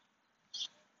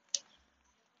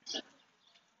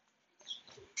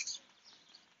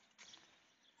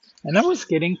was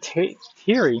getting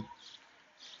teary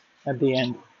at the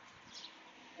end.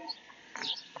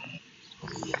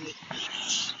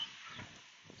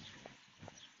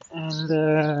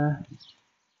 And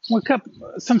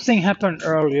something happened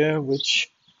earlier, which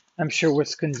I'm sure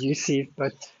was conducive,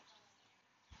 but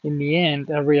in the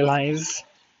end, I realized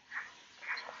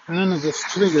none of those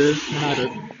triggers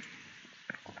mattered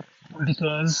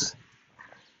because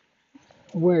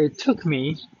where it took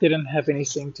me didn't have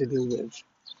anything to do with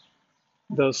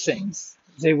those things.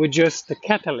 They were just the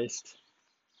catalyst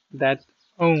that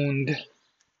owned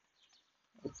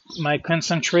my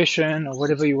concentration, or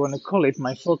whatever you want to call it,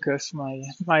 my focus,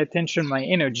 my attention, my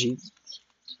energy,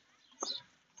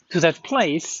 to that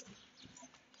place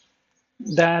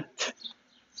that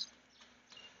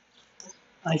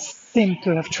I seem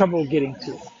to have trouble getting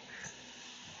to.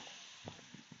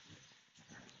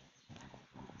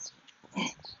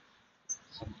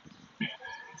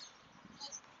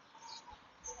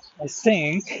 I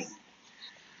think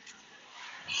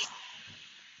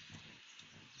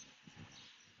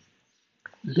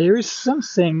there is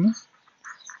something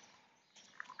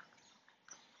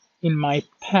in my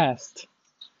past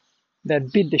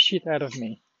that beat the shit out of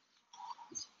me.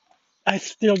 I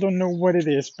still don't know what it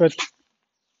is, but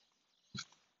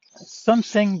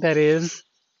something that is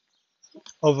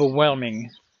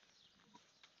overwhelming.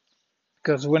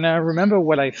 Because when I remember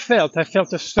what I felt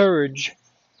a surge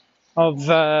of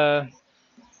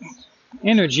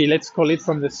energy, let's call it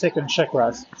from the second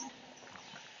chakras,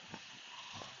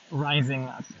 rising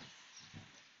up.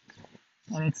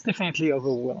 And it's definitely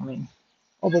overwhelming,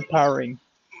 overpowering.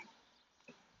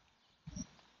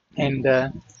 And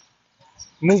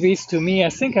movies, to me, I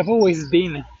think I've always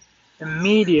been a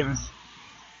medium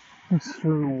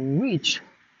through which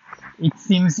it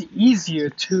seems easier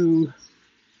to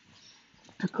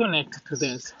connect to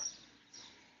this,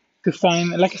 to find,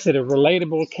 like I said, a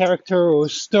relatable character or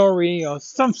story or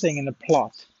something in the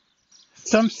plot,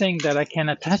 something that I can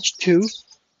attach to,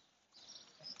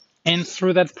 and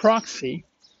through that proxy,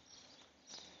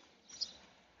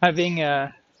 having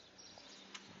an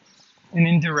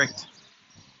indirect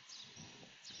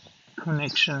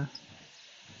connection.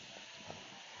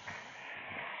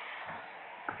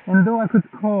 And though I could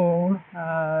call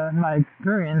my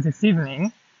experience this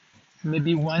evening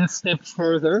maybe one step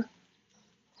further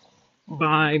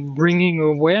by bringing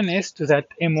awareness to that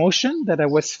emotion that I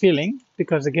was feeling,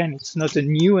 because again, it's not a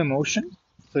new emotion,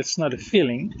 so it's not a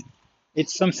feeling,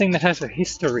 it's something that has a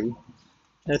history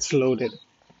that's loaded.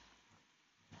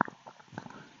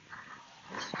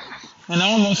 And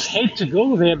I almost hate to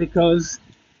go there because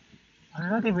I'm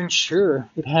not even sure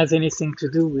it has anything to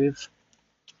do with,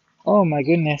 oh my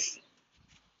goodness,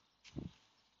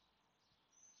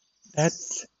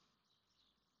 that's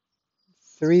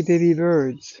 3 baby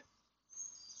birds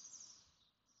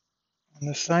on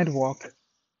the sidewalk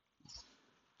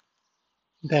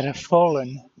that have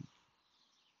fallen.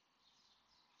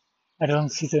 I don't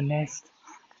see the nest.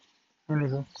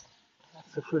 Anyway,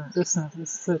 that's the foot. That's not the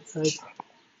third side.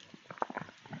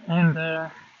 And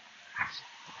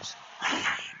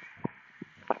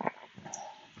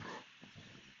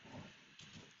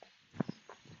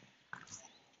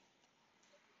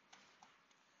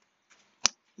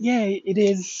yeah, it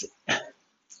is.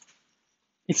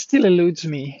 It still eludes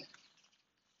me.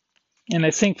 And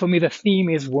I think for me, the theme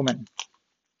is woman.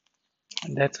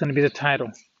 And that's going to be the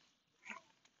title.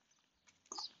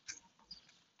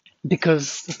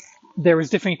 Because there is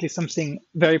definitely something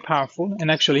very powerful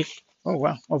and actually, oh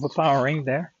wow, overpowering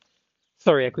there.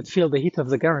 Sorry, I could feel the heat of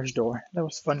the garage door. That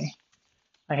was funny.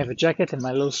 I have a jacket and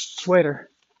my low sweater.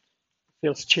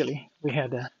 Feels chilly. We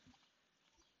had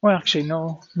well, actually,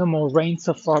 no more rain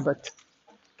so far, but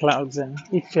clouds, and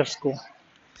it feels cool.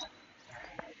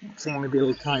 So I'm maybe a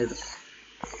little tired.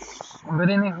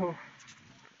 But anyhow,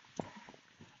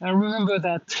 I remember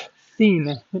that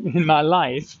scene in my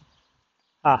life,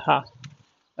 haha,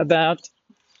 about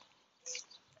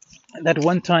that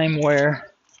one time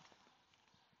where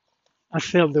I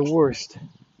felt the worst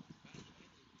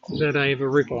that I ever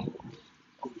recall.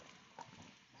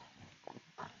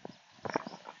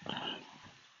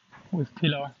 With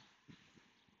Pilar.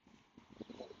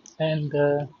 And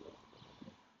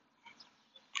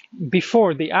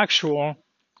before the actual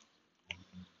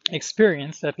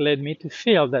experience that led me to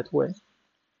feel that way,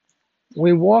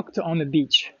 we walked on the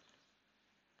beach.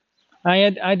 I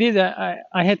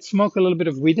had smoked a little bit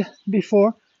of weed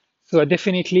before, so I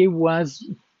definitely was,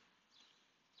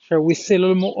 shall we say, a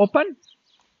little more open,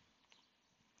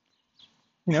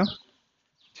 you know,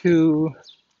 to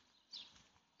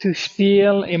to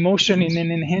feel emotion in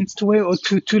an enhanced way, or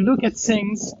to look at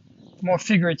things more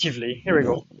figuratively. Here we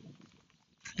go.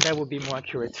 That would be more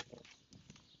accurate.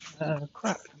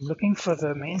 Crap, I'm looking for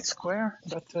the main square,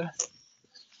 but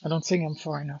I don't think I'm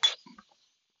far enough.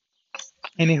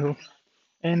 Anywho,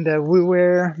 and we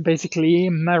were basically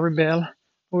Maribel,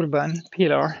 Urban,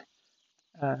 Pilar,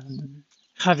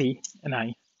 Javi, and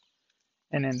I,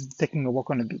 and then taking a walk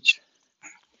on the beach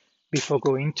before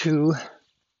going to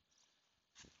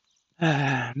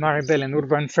Maribel and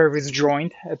Urban Ferris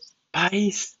joined at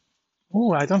Pais.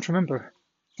 Oh, I don't remember.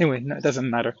 Anyway, no, it doesn't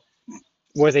matter.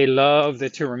 Where they love the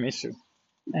tiramisu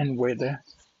and where the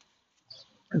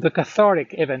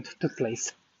cathartic event took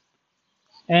place.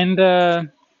 And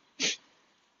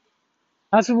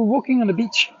as we were walking on the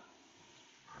beach,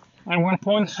 at one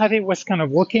point, Javi was kind of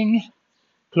walking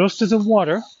close to the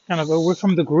water, kind of away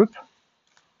from the group,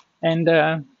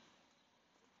 and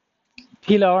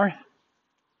Pilar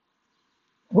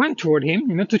went toward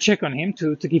him, to check on him,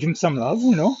 to give him some love,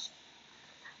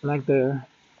 like the.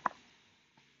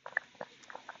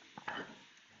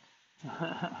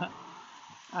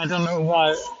 I don't know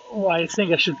why I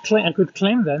think I could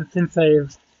claim that since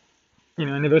I've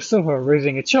never saw her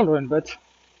raising a children, but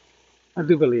I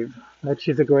do believe that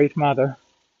she's a great mother,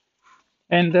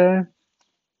 and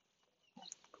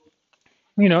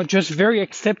just very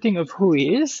accepting of who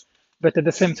he is, but at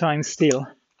the same time still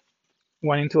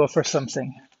wanting to offer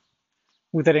something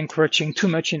without encroaching too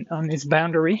much on his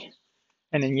boundary,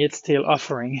 and then yet still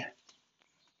offering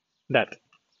that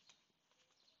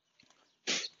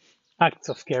acts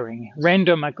of caring,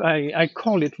 random. I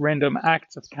call it random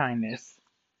acts of kindness,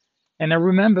 and I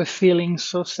remember feeling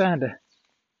so sad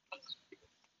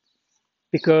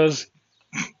because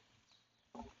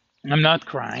I'm not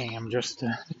crying. I'm just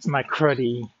it's my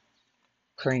cruddy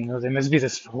crying. There must be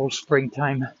this whole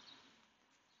springtime.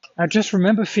 I just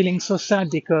remember feeling so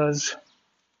sad because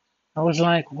I was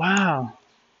like, wow,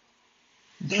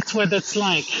 that's what that's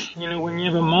like, when you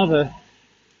have a mother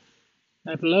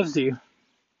that loves you.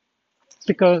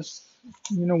 Because,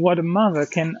 what a mother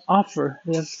can offer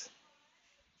is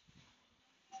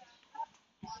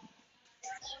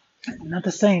not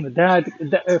the same.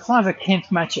 A father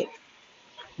can't match it.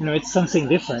 It's something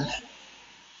different.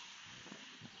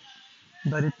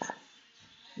 but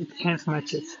it can't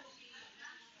match it.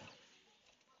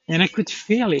 And I could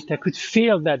feel it. I could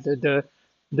feel that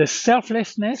the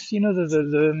selflessness,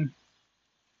 the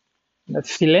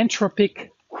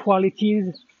philanthropic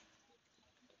qualities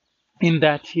in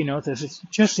that, there's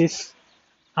just this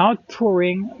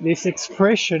outpouring, this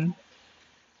expression.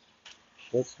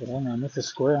 Shit, I don't know, I'm at the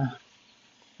square.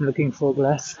 I'm looking for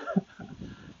glass,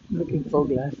 looking for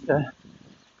glass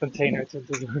container to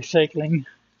do the recycling.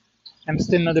 I'm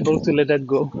still not able to let that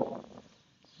go.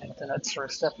 And not throw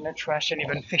stuff in the trash and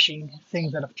even fishing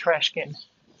things out of trash can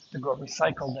to go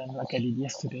recycle them like I did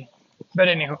yesterday. But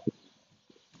anyhow,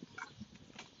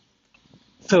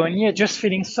 so and yeah, just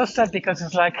feeling so sad because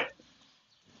it's like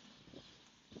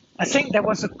I think that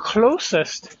was the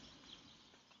closest.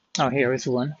 Oh, here is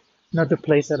one. Not the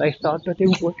place that I thought that it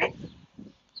would work.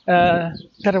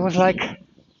 That I was like,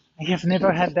 I have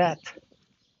never had that.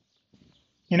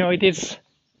 It is.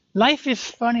 Life is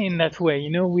funny in that way.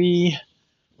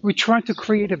 We try to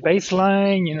create a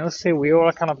baseline. Say we all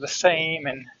are kind of the same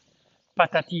and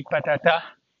patati patata.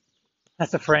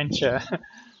 That's the French.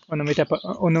 Onometapio.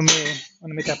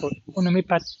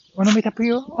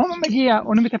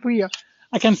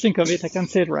 I can't think of it. I can't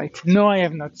say it right. No, I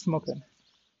have not smoked.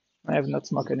 I have not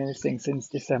smoked anything since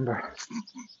December.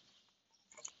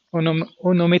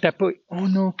 Onometapio.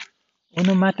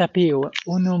 Onomatapio.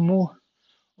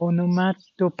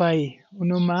 Onomatopai.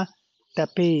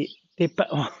 Onomatape.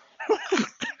 Oh.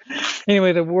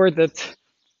 Anyway, the word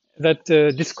that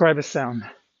describe a sound.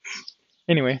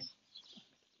 Anyway.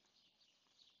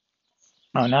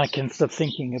 Oh, now I can't stop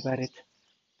thinking about it.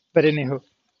 But anyhow,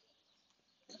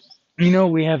 we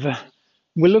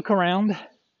look around,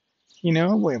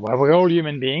 we're all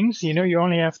human beings, you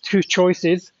only have two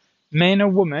choices, man or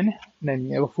woman, then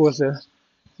you have, of course,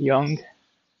 young,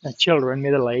 children,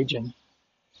 middle age, and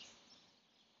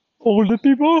older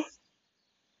people,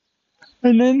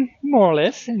 and then more or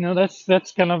less,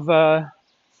 that's kind of,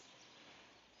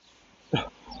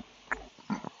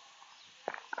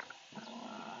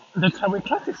 that's how we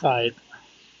classify it.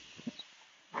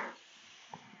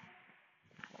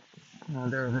 Oh,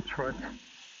 there's a truck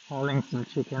hauling some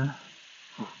chicken.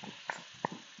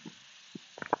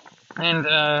 And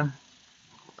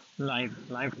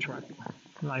live truck,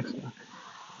 livestock.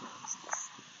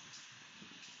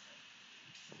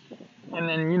 And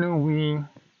then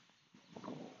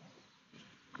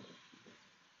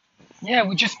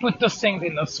we just put those things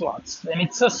in those slots, and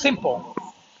it's so simple,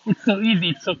 it's so easy,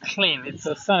 it's so clean, it's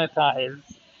so sanitized.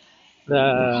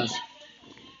 The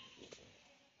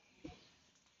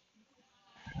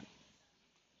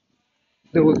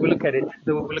the way we look at it,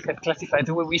 the way we look at classify,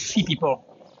 the way we see people,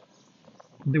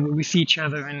 the way we see each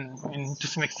other, and to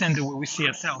some extent the way we see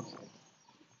ourselves.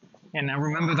 And I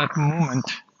remember that moment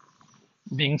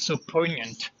being so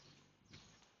poignant,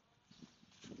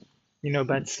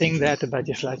 about saying that, about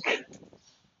just like,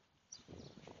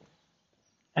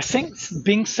 I think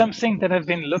being something that I've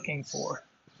been looking for,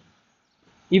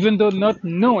 even though not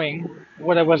knowing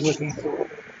what I was looking for,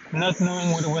 not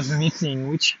knowing what I was missing,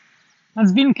 which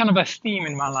has been kind of a theme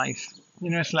in my life.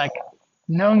 It's like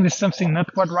knowing there's something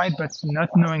not quite right, but not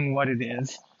knowing what it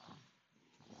is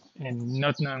and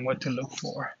not knowing what to look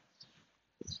for.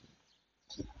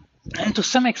 And to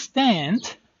some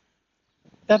extent,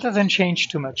 that doesn't change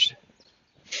too much.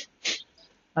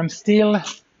 I'm still in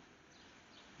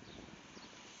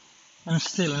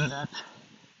that.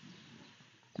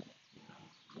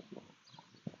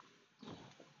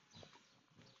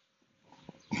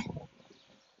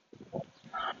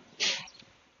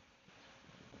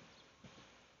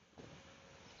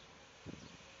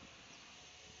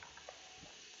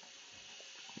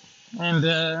 And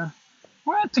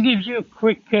well, to give you a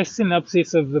quick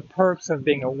synopsis of the perks of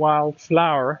being a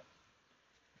wildflower.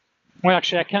 Well,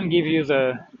 actually, I can give you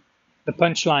the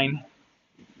punchline.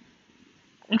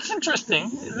 It's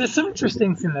interesting. There's some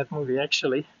interesting things in that movie,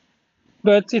 actually.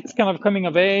 But it's kind of coming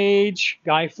of age,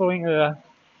 guy following a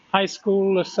high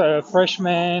school, a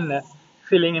freshman,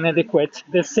 feeling inadequate.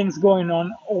 There's things going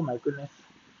on. Oh my goodness.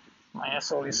 My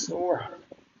asshole is sore.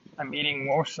 I'm eating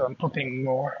more, so I'm pooping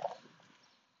more.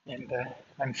 And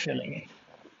I'm feeling it.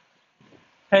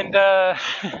 And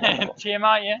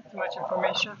TMI, yeah, too much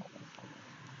information.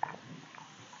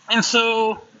 And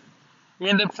so you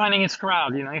end up finding his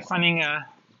crowd, you're finding a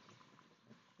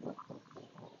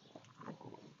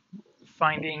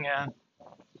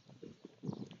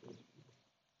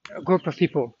group of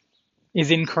people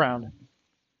is in crowd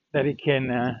that he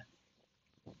can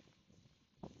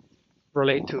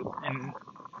relate to, and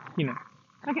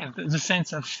again, the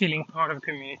sense of feeling part of a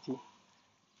community.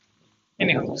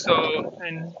 Anyhow, so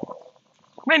and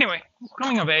Anyway,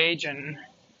 coming of age and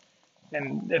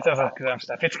it's other kind of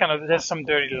stuff. It's kind of there's some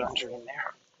dirty laundry in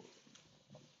there.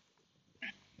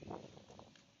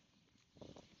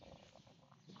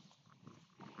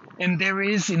 And there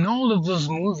is in all of those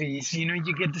movies,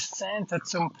 you get the sense at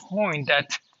some point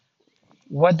that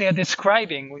what they're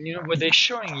describing, what they're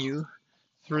showing you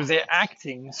through their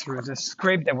acting, through the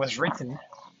script that was written,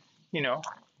 you know,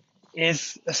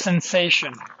 is a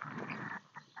sensation.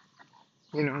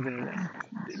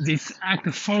 This act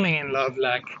of falling in love,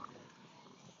 like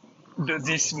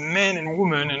this man and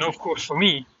woman, and of course for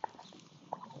me,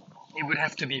 it would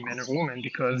have to be man or woman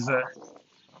because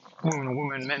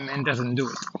woman, man doesn't do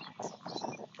it.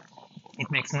 It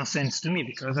makes no sense to me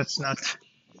because that's not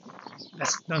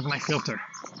my filter.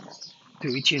 To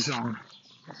each his own.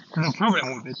 No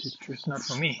problem with it. It's just not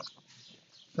for me.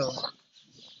 So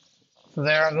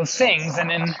there are those things, and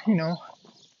then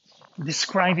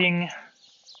describing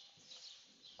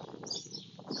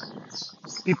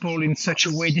people in such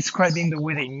a way, describing the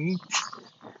way they meet,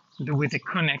 the way they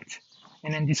connect,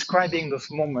 and then describing those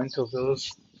moments of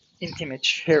those intimate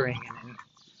sharing,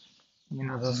 and then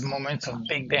those moments of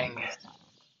big bang.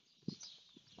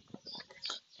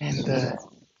 And to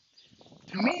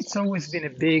me, it's always been a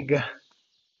big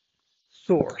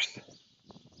source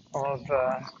of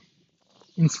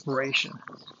inspiration.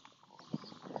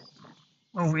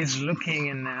 Always looking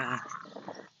in that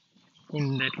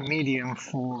medium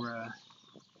for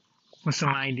some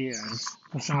ideas,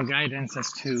 for some guidance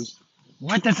as to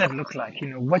what does that look like.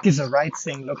 What is a right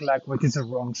thing look like? What is a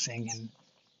wrong thing? And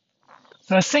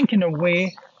so I think, in a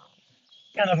way,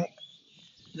 kind of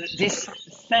this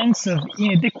sense of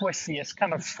inadequacy has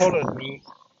kind of followed me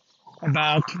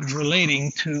about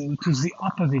relating to the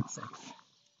opposite sex.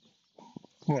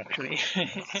 Well, actually,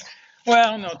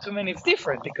 well, no, to many it's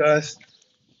different because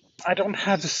I don't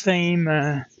have the same.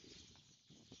 I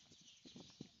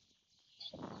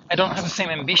don't have the same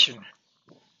ambition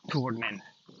toward men.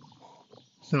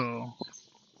 So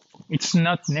it's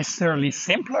not necessarily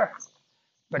simpler,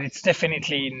 but it's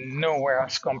definitely nowhere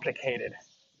as complicated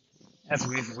as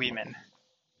with women.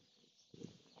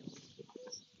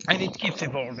 And it keeps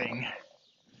evolving.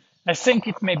 I think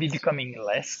it may be becoming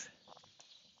less,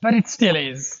 but it still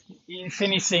is. If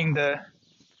anything, the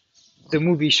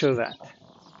movie shows that.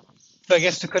 So I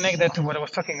guess to connect that to what I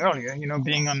was talking earlier,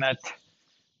 being on that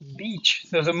beach,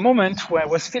 there's a moment where I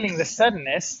was feeling the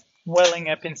sadness welling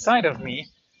up inside of me.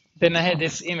 Then I had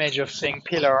this image of seeing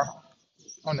Pilar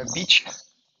on a beach,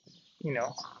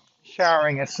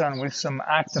 showering her son with some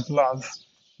act of love,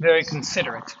 very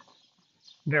considerate,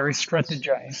 very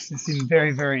strategized. It seemed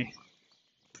very, very,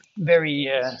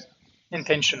 very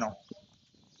intentional.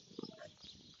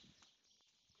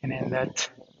 And then that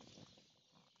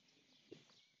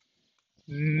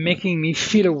making me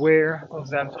feel aware of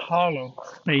that hollow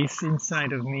space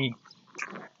inside of me.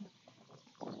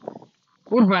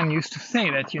 Urban used to say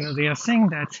that, they are saying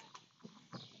that,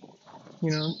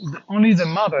 only the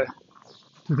mother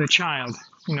to the child,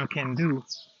 can do.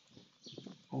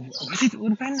 Was it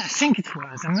Urban? I think it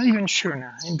was. I'm not even sure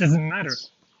now. It doesn't matter.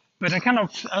 But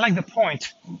I like the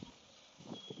point,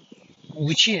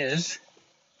 which is,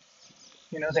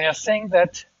 they are saying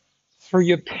that through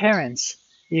your parents,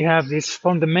 you have this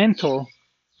fundamental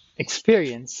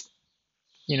experience,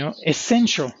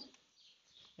 essential.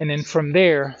 And then from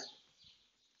there,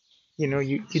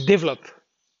 you develop,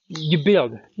 you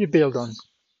build on.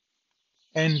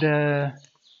 And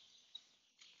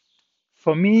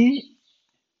for me,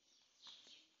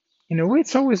 in a way,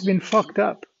 it's always been fucked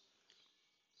up.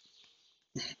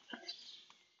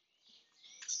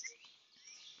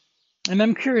 And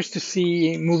I'm curious to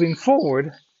see, moving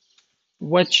forward,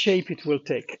 what shape it will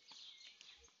take.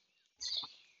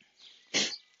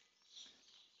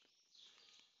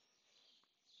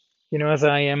 As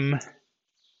I am,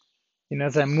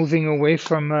 as I'm moving away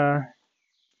from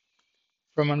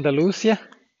Andalusia,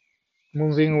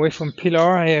 moving away from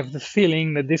Pilar, I have the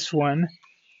feeling that this one,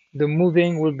 the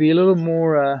moving, will be a little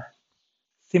more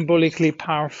symbolically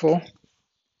powerful.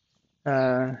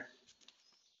 And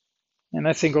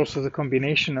I think also the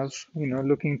combination of,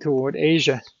 looking toward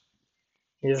Asia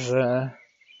is,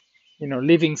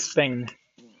 leaving Spain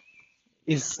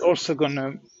is also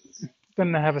gonna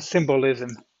have a symbolism,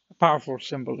 a powerful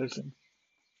symbolism.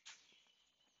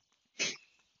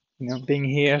 Being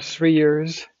here 3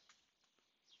 years,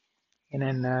 and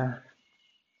then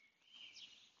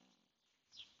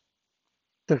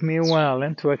took me a while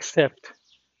and to accept.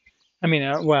 I mean,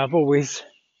 I've always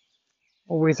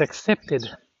accepted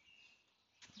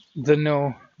the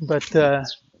no, but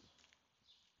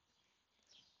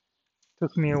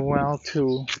took me a while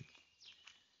to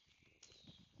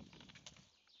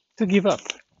to give up,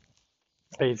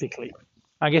 basically.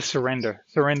 I guess surrender.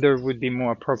 Surrender would be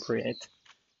more appropriate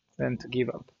than to give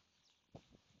up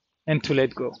and to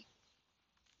let go.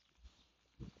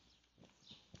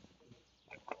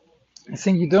 I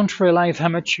think you don't realize how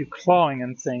much you're clawing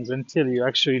on things until you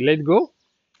actually let go,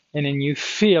 and then you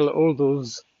feel all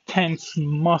those tense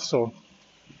muscle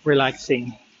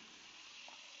relaxing.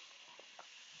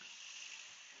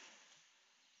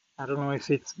 I don't know if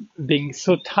it's being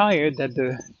so tired that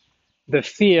the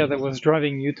fear that was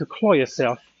driving you to claw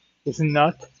yourself is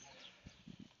not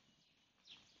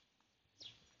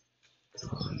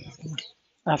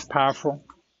as powerful,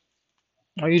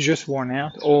 or you're just worn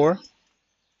out, or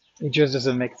it just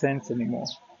doesn't make sense anymore.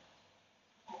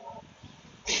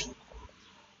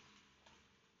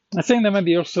 I think that might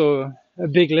be also a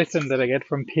big lesson that I get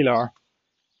from Pilar,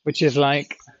 which is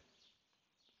like,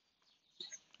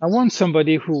 I want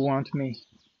somebody who wants me.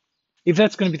 If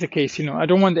that's going to be the case, I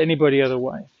don't want anybody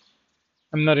otherwise.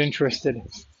 I'm not interested.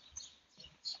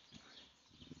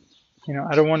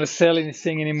 I don't want to sell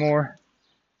anything anymore.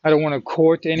 I don't want to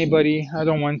court anybody. I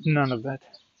don't want none of that.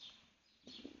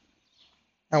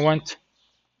 I want,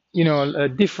 a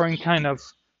different kind of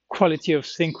quality of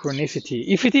synchronicity.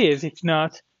 If it is, if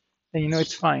not, then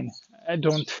it's fine. I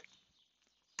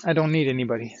don't need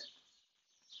anybody.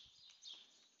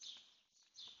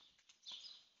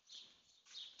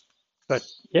 But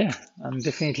yeah, I'm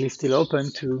definitely still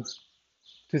open to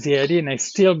the idea, and I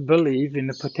still believe in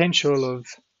the potential of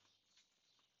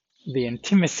the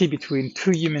intimacy between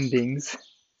two human beings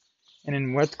and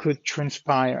in what could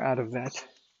transpire out of that.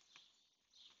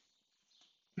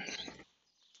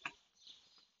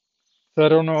 So I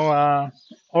don't know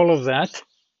all of that.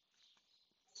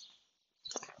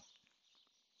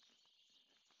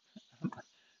 I'm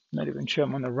not even sure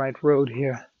I'm on the right road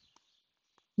here.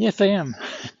 Yes, I am.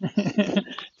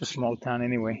 It's a small town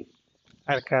anyway.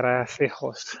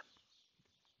 Alcaracejos.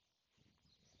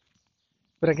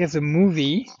 But I guess the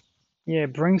movie, yeah,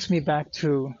 brings me back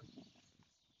to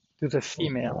the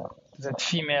female, to that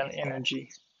female energy,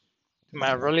 to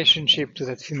my relationship to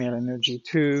that female energy,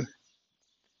 to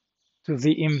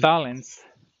the imbalance,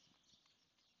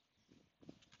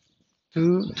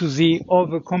 to the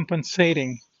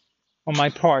overcompensating on my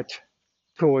part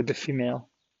toward the female.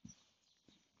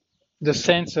 The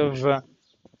sense of,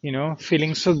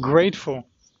 feeling so grateful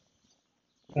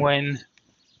when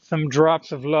some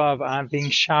drops of love are being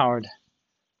showered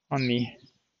on me,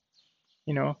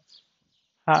 how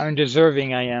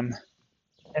undeserving I am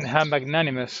and how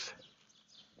magnanimous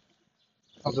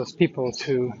of those people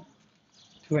to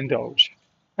indulge.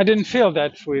 I didn't feel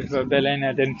that with Belen.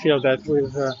 I didn't feel that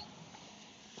with uh,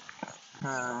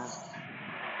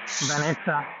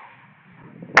 Vanessa.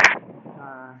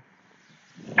 Uh,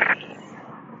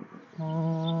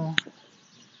 oh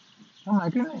my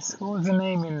goodness, what was the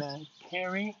name in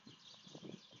Carrie?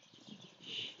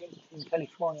 Shit, in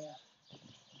California.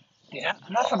 Yeah,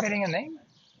 am I forgetting a name?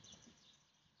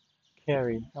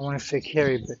 Carrie. I want to say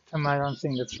Carrie, but I don't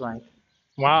think that's right.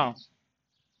 Wow,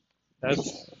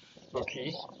 that's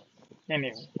okay.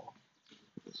 Anyway,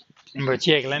 but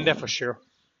yeah, Glenda for sure.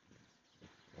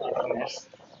 Yes.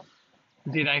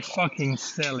 Did I fucking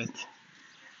sell it?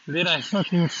 Did I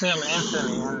fucking sell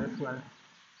Anthony on this one?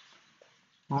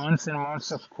 Months and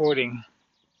months of quoting.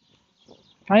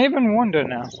 I even wonder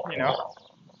now,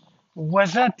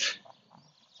 was that,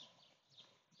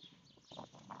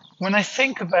 when I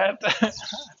think about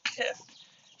yes,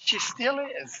 she still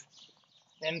is.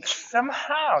 And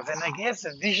somehow, then I guess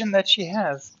the vision that she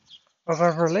has of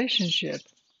our relationship,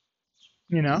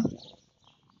 you know,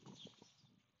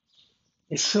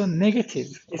 is so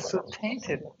negative, is so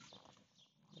tainted.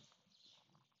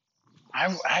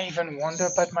 I even wonder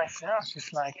about myself.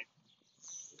 It's like,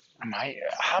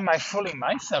 how am I fooling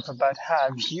myself about how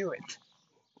I view it?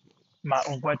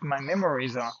 What my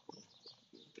memories are,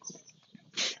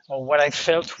 or what I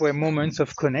felt were moments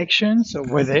of connections, or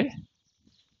were they?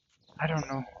 I don't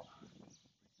know.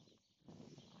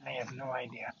 I have no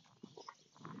idea.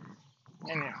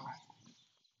 Anyhow,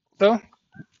 so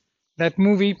that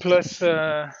movie plus,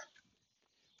 well,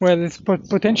 it's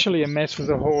potentially a mess with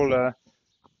the whole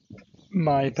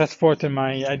my passport and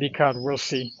my ID card. We'll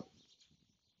see,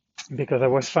 because I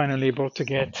was finally able to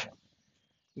get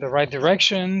the right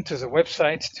direction to the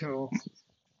website to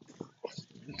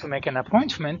make an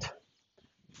appointment.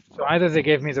 So either they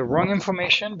gave me the wrong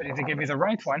information, but if they gave me the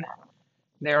right one,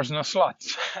 there's no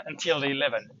slots until the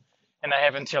 11, and I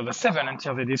have until the 7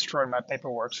 until they destroy my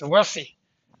paperwork. So we'll see.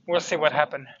 We'll see what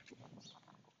happens.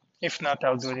 If not,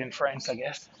 I'll do it in France, I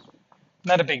guess.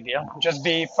 Not a big deal. Just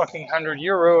be fucking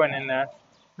 €100 and then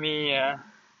me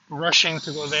rushing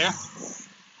to go there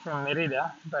from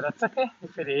Merida, but that's okay.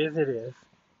 If it is, it is.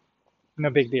 No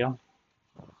big deal.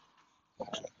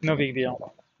 No big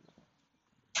deal.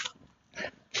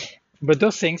 But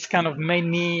those things kind of made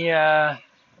me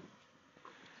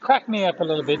crack me up a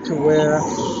little bit to where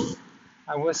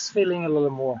I was feeling a little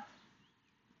more.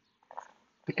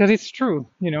 Because it's true,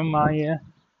 my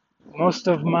most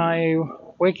of my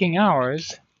waking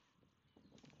hours,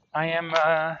 I'm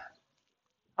a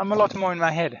lot more in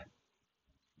my head.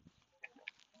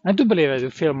 I do believe I do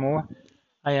feel more.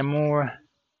 I am more.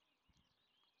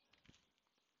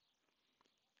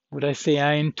 Would I say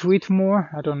I intuit more?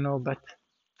 I don't know, but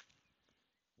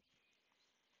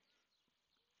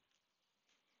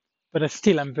I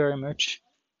still am very much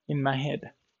in my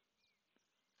head.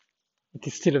 It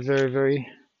is still a very, very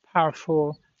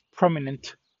powerful,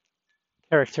 prominent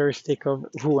characteristic of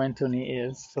who Anthony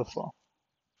is so far.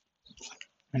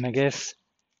 And I guess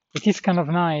it is kind of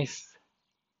nice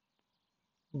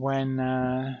when.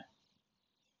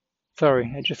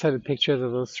 Sorry, I just had a picture of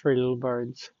those three little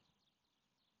birds.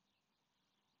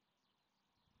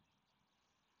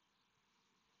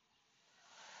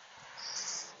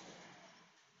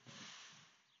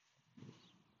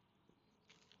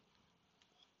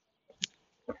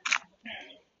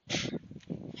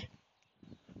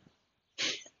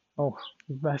 Oh,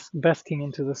 basking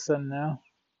into the sun now.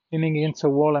 Leaning against a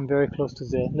wall, I'm very close to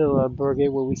the little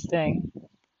albergue where we're staying.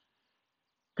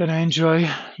 Gonna enjoy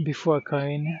before I come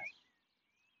in.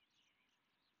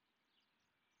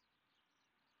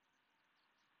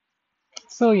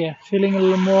 So yeah, feeling a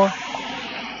little more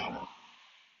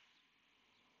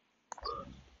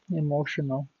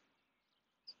emotional.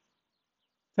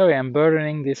 Sorry, I'm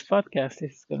burdening this podcast.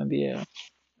 This is gonna be a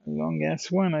long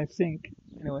ass one, I think.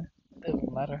 Anyway, it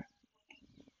doesn't matter.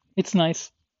 It's nice.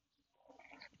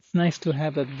 It's nice to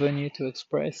have that venue to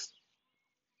express.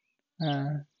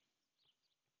 Uh,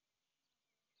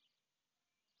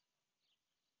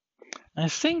 I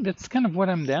think that's kind of what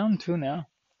I'm down to now.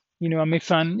 I may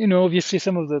find, obviously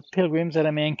some of the pilgrims that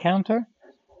I may encounter,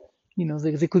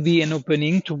 there could be an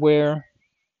opening to where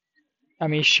I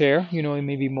may share, it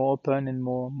may be more open and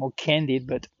more candid,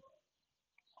 but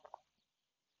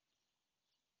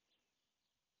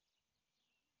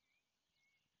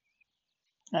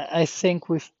I think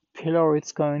with Pillar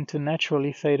it's going to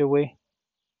naturally fade away.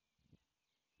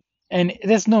 And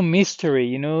there's no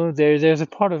mystery, there's a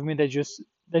part of me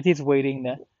that is waiting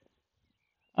there.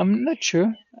 I'm not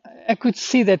sure. I could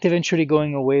see that eventually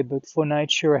going away, but for now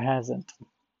it sure hasn't.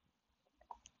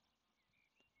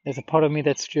 There's a part of me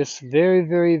that's just very,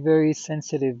 very, very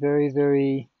sensitive, very,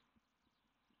 very.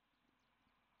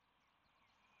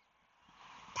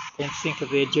 Can't think of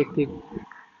the adjective.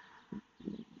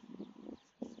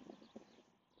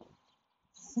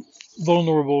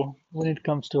 Vulnerable when it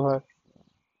comes to her.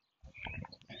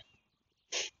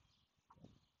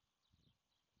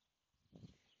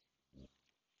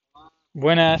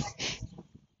 Buenas.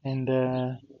 And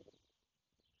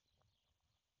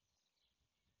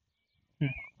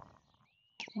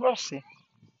we'll see.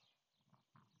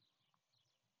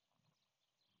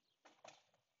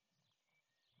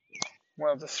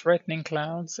 Well, the threatening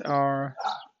clouds are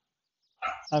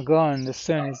gone. The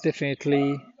sun is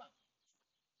definitely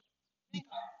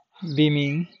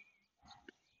beaming.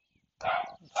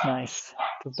 It's nice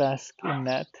to bask in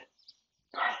that.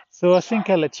 So I think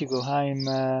I'll let you go. I'm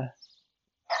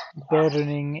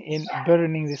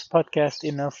burdening this podcast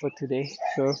enough for today.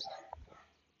 So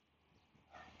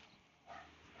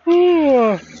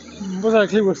was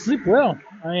actually will sleep well.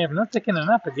 I have not taken a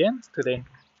nap again today.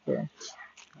 So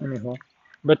anyhow,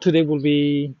 but today will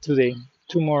be today.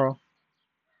 Tomorrow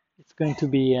it's going to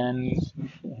be an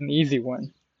easy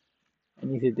one,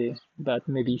 an easy day, about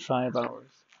maybe 5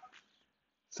 hours.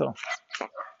 So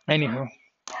anyhow,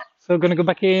 so gonna go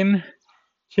back in,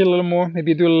 chill a little more,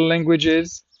 maybe do a little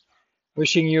languages.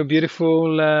 Wishing you a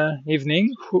beautiful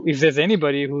evening. If there's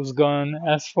anybody who's gone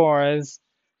as far as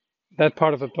that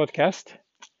part of the podcast,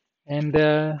 and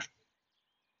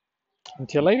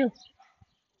until later,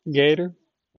 Gator.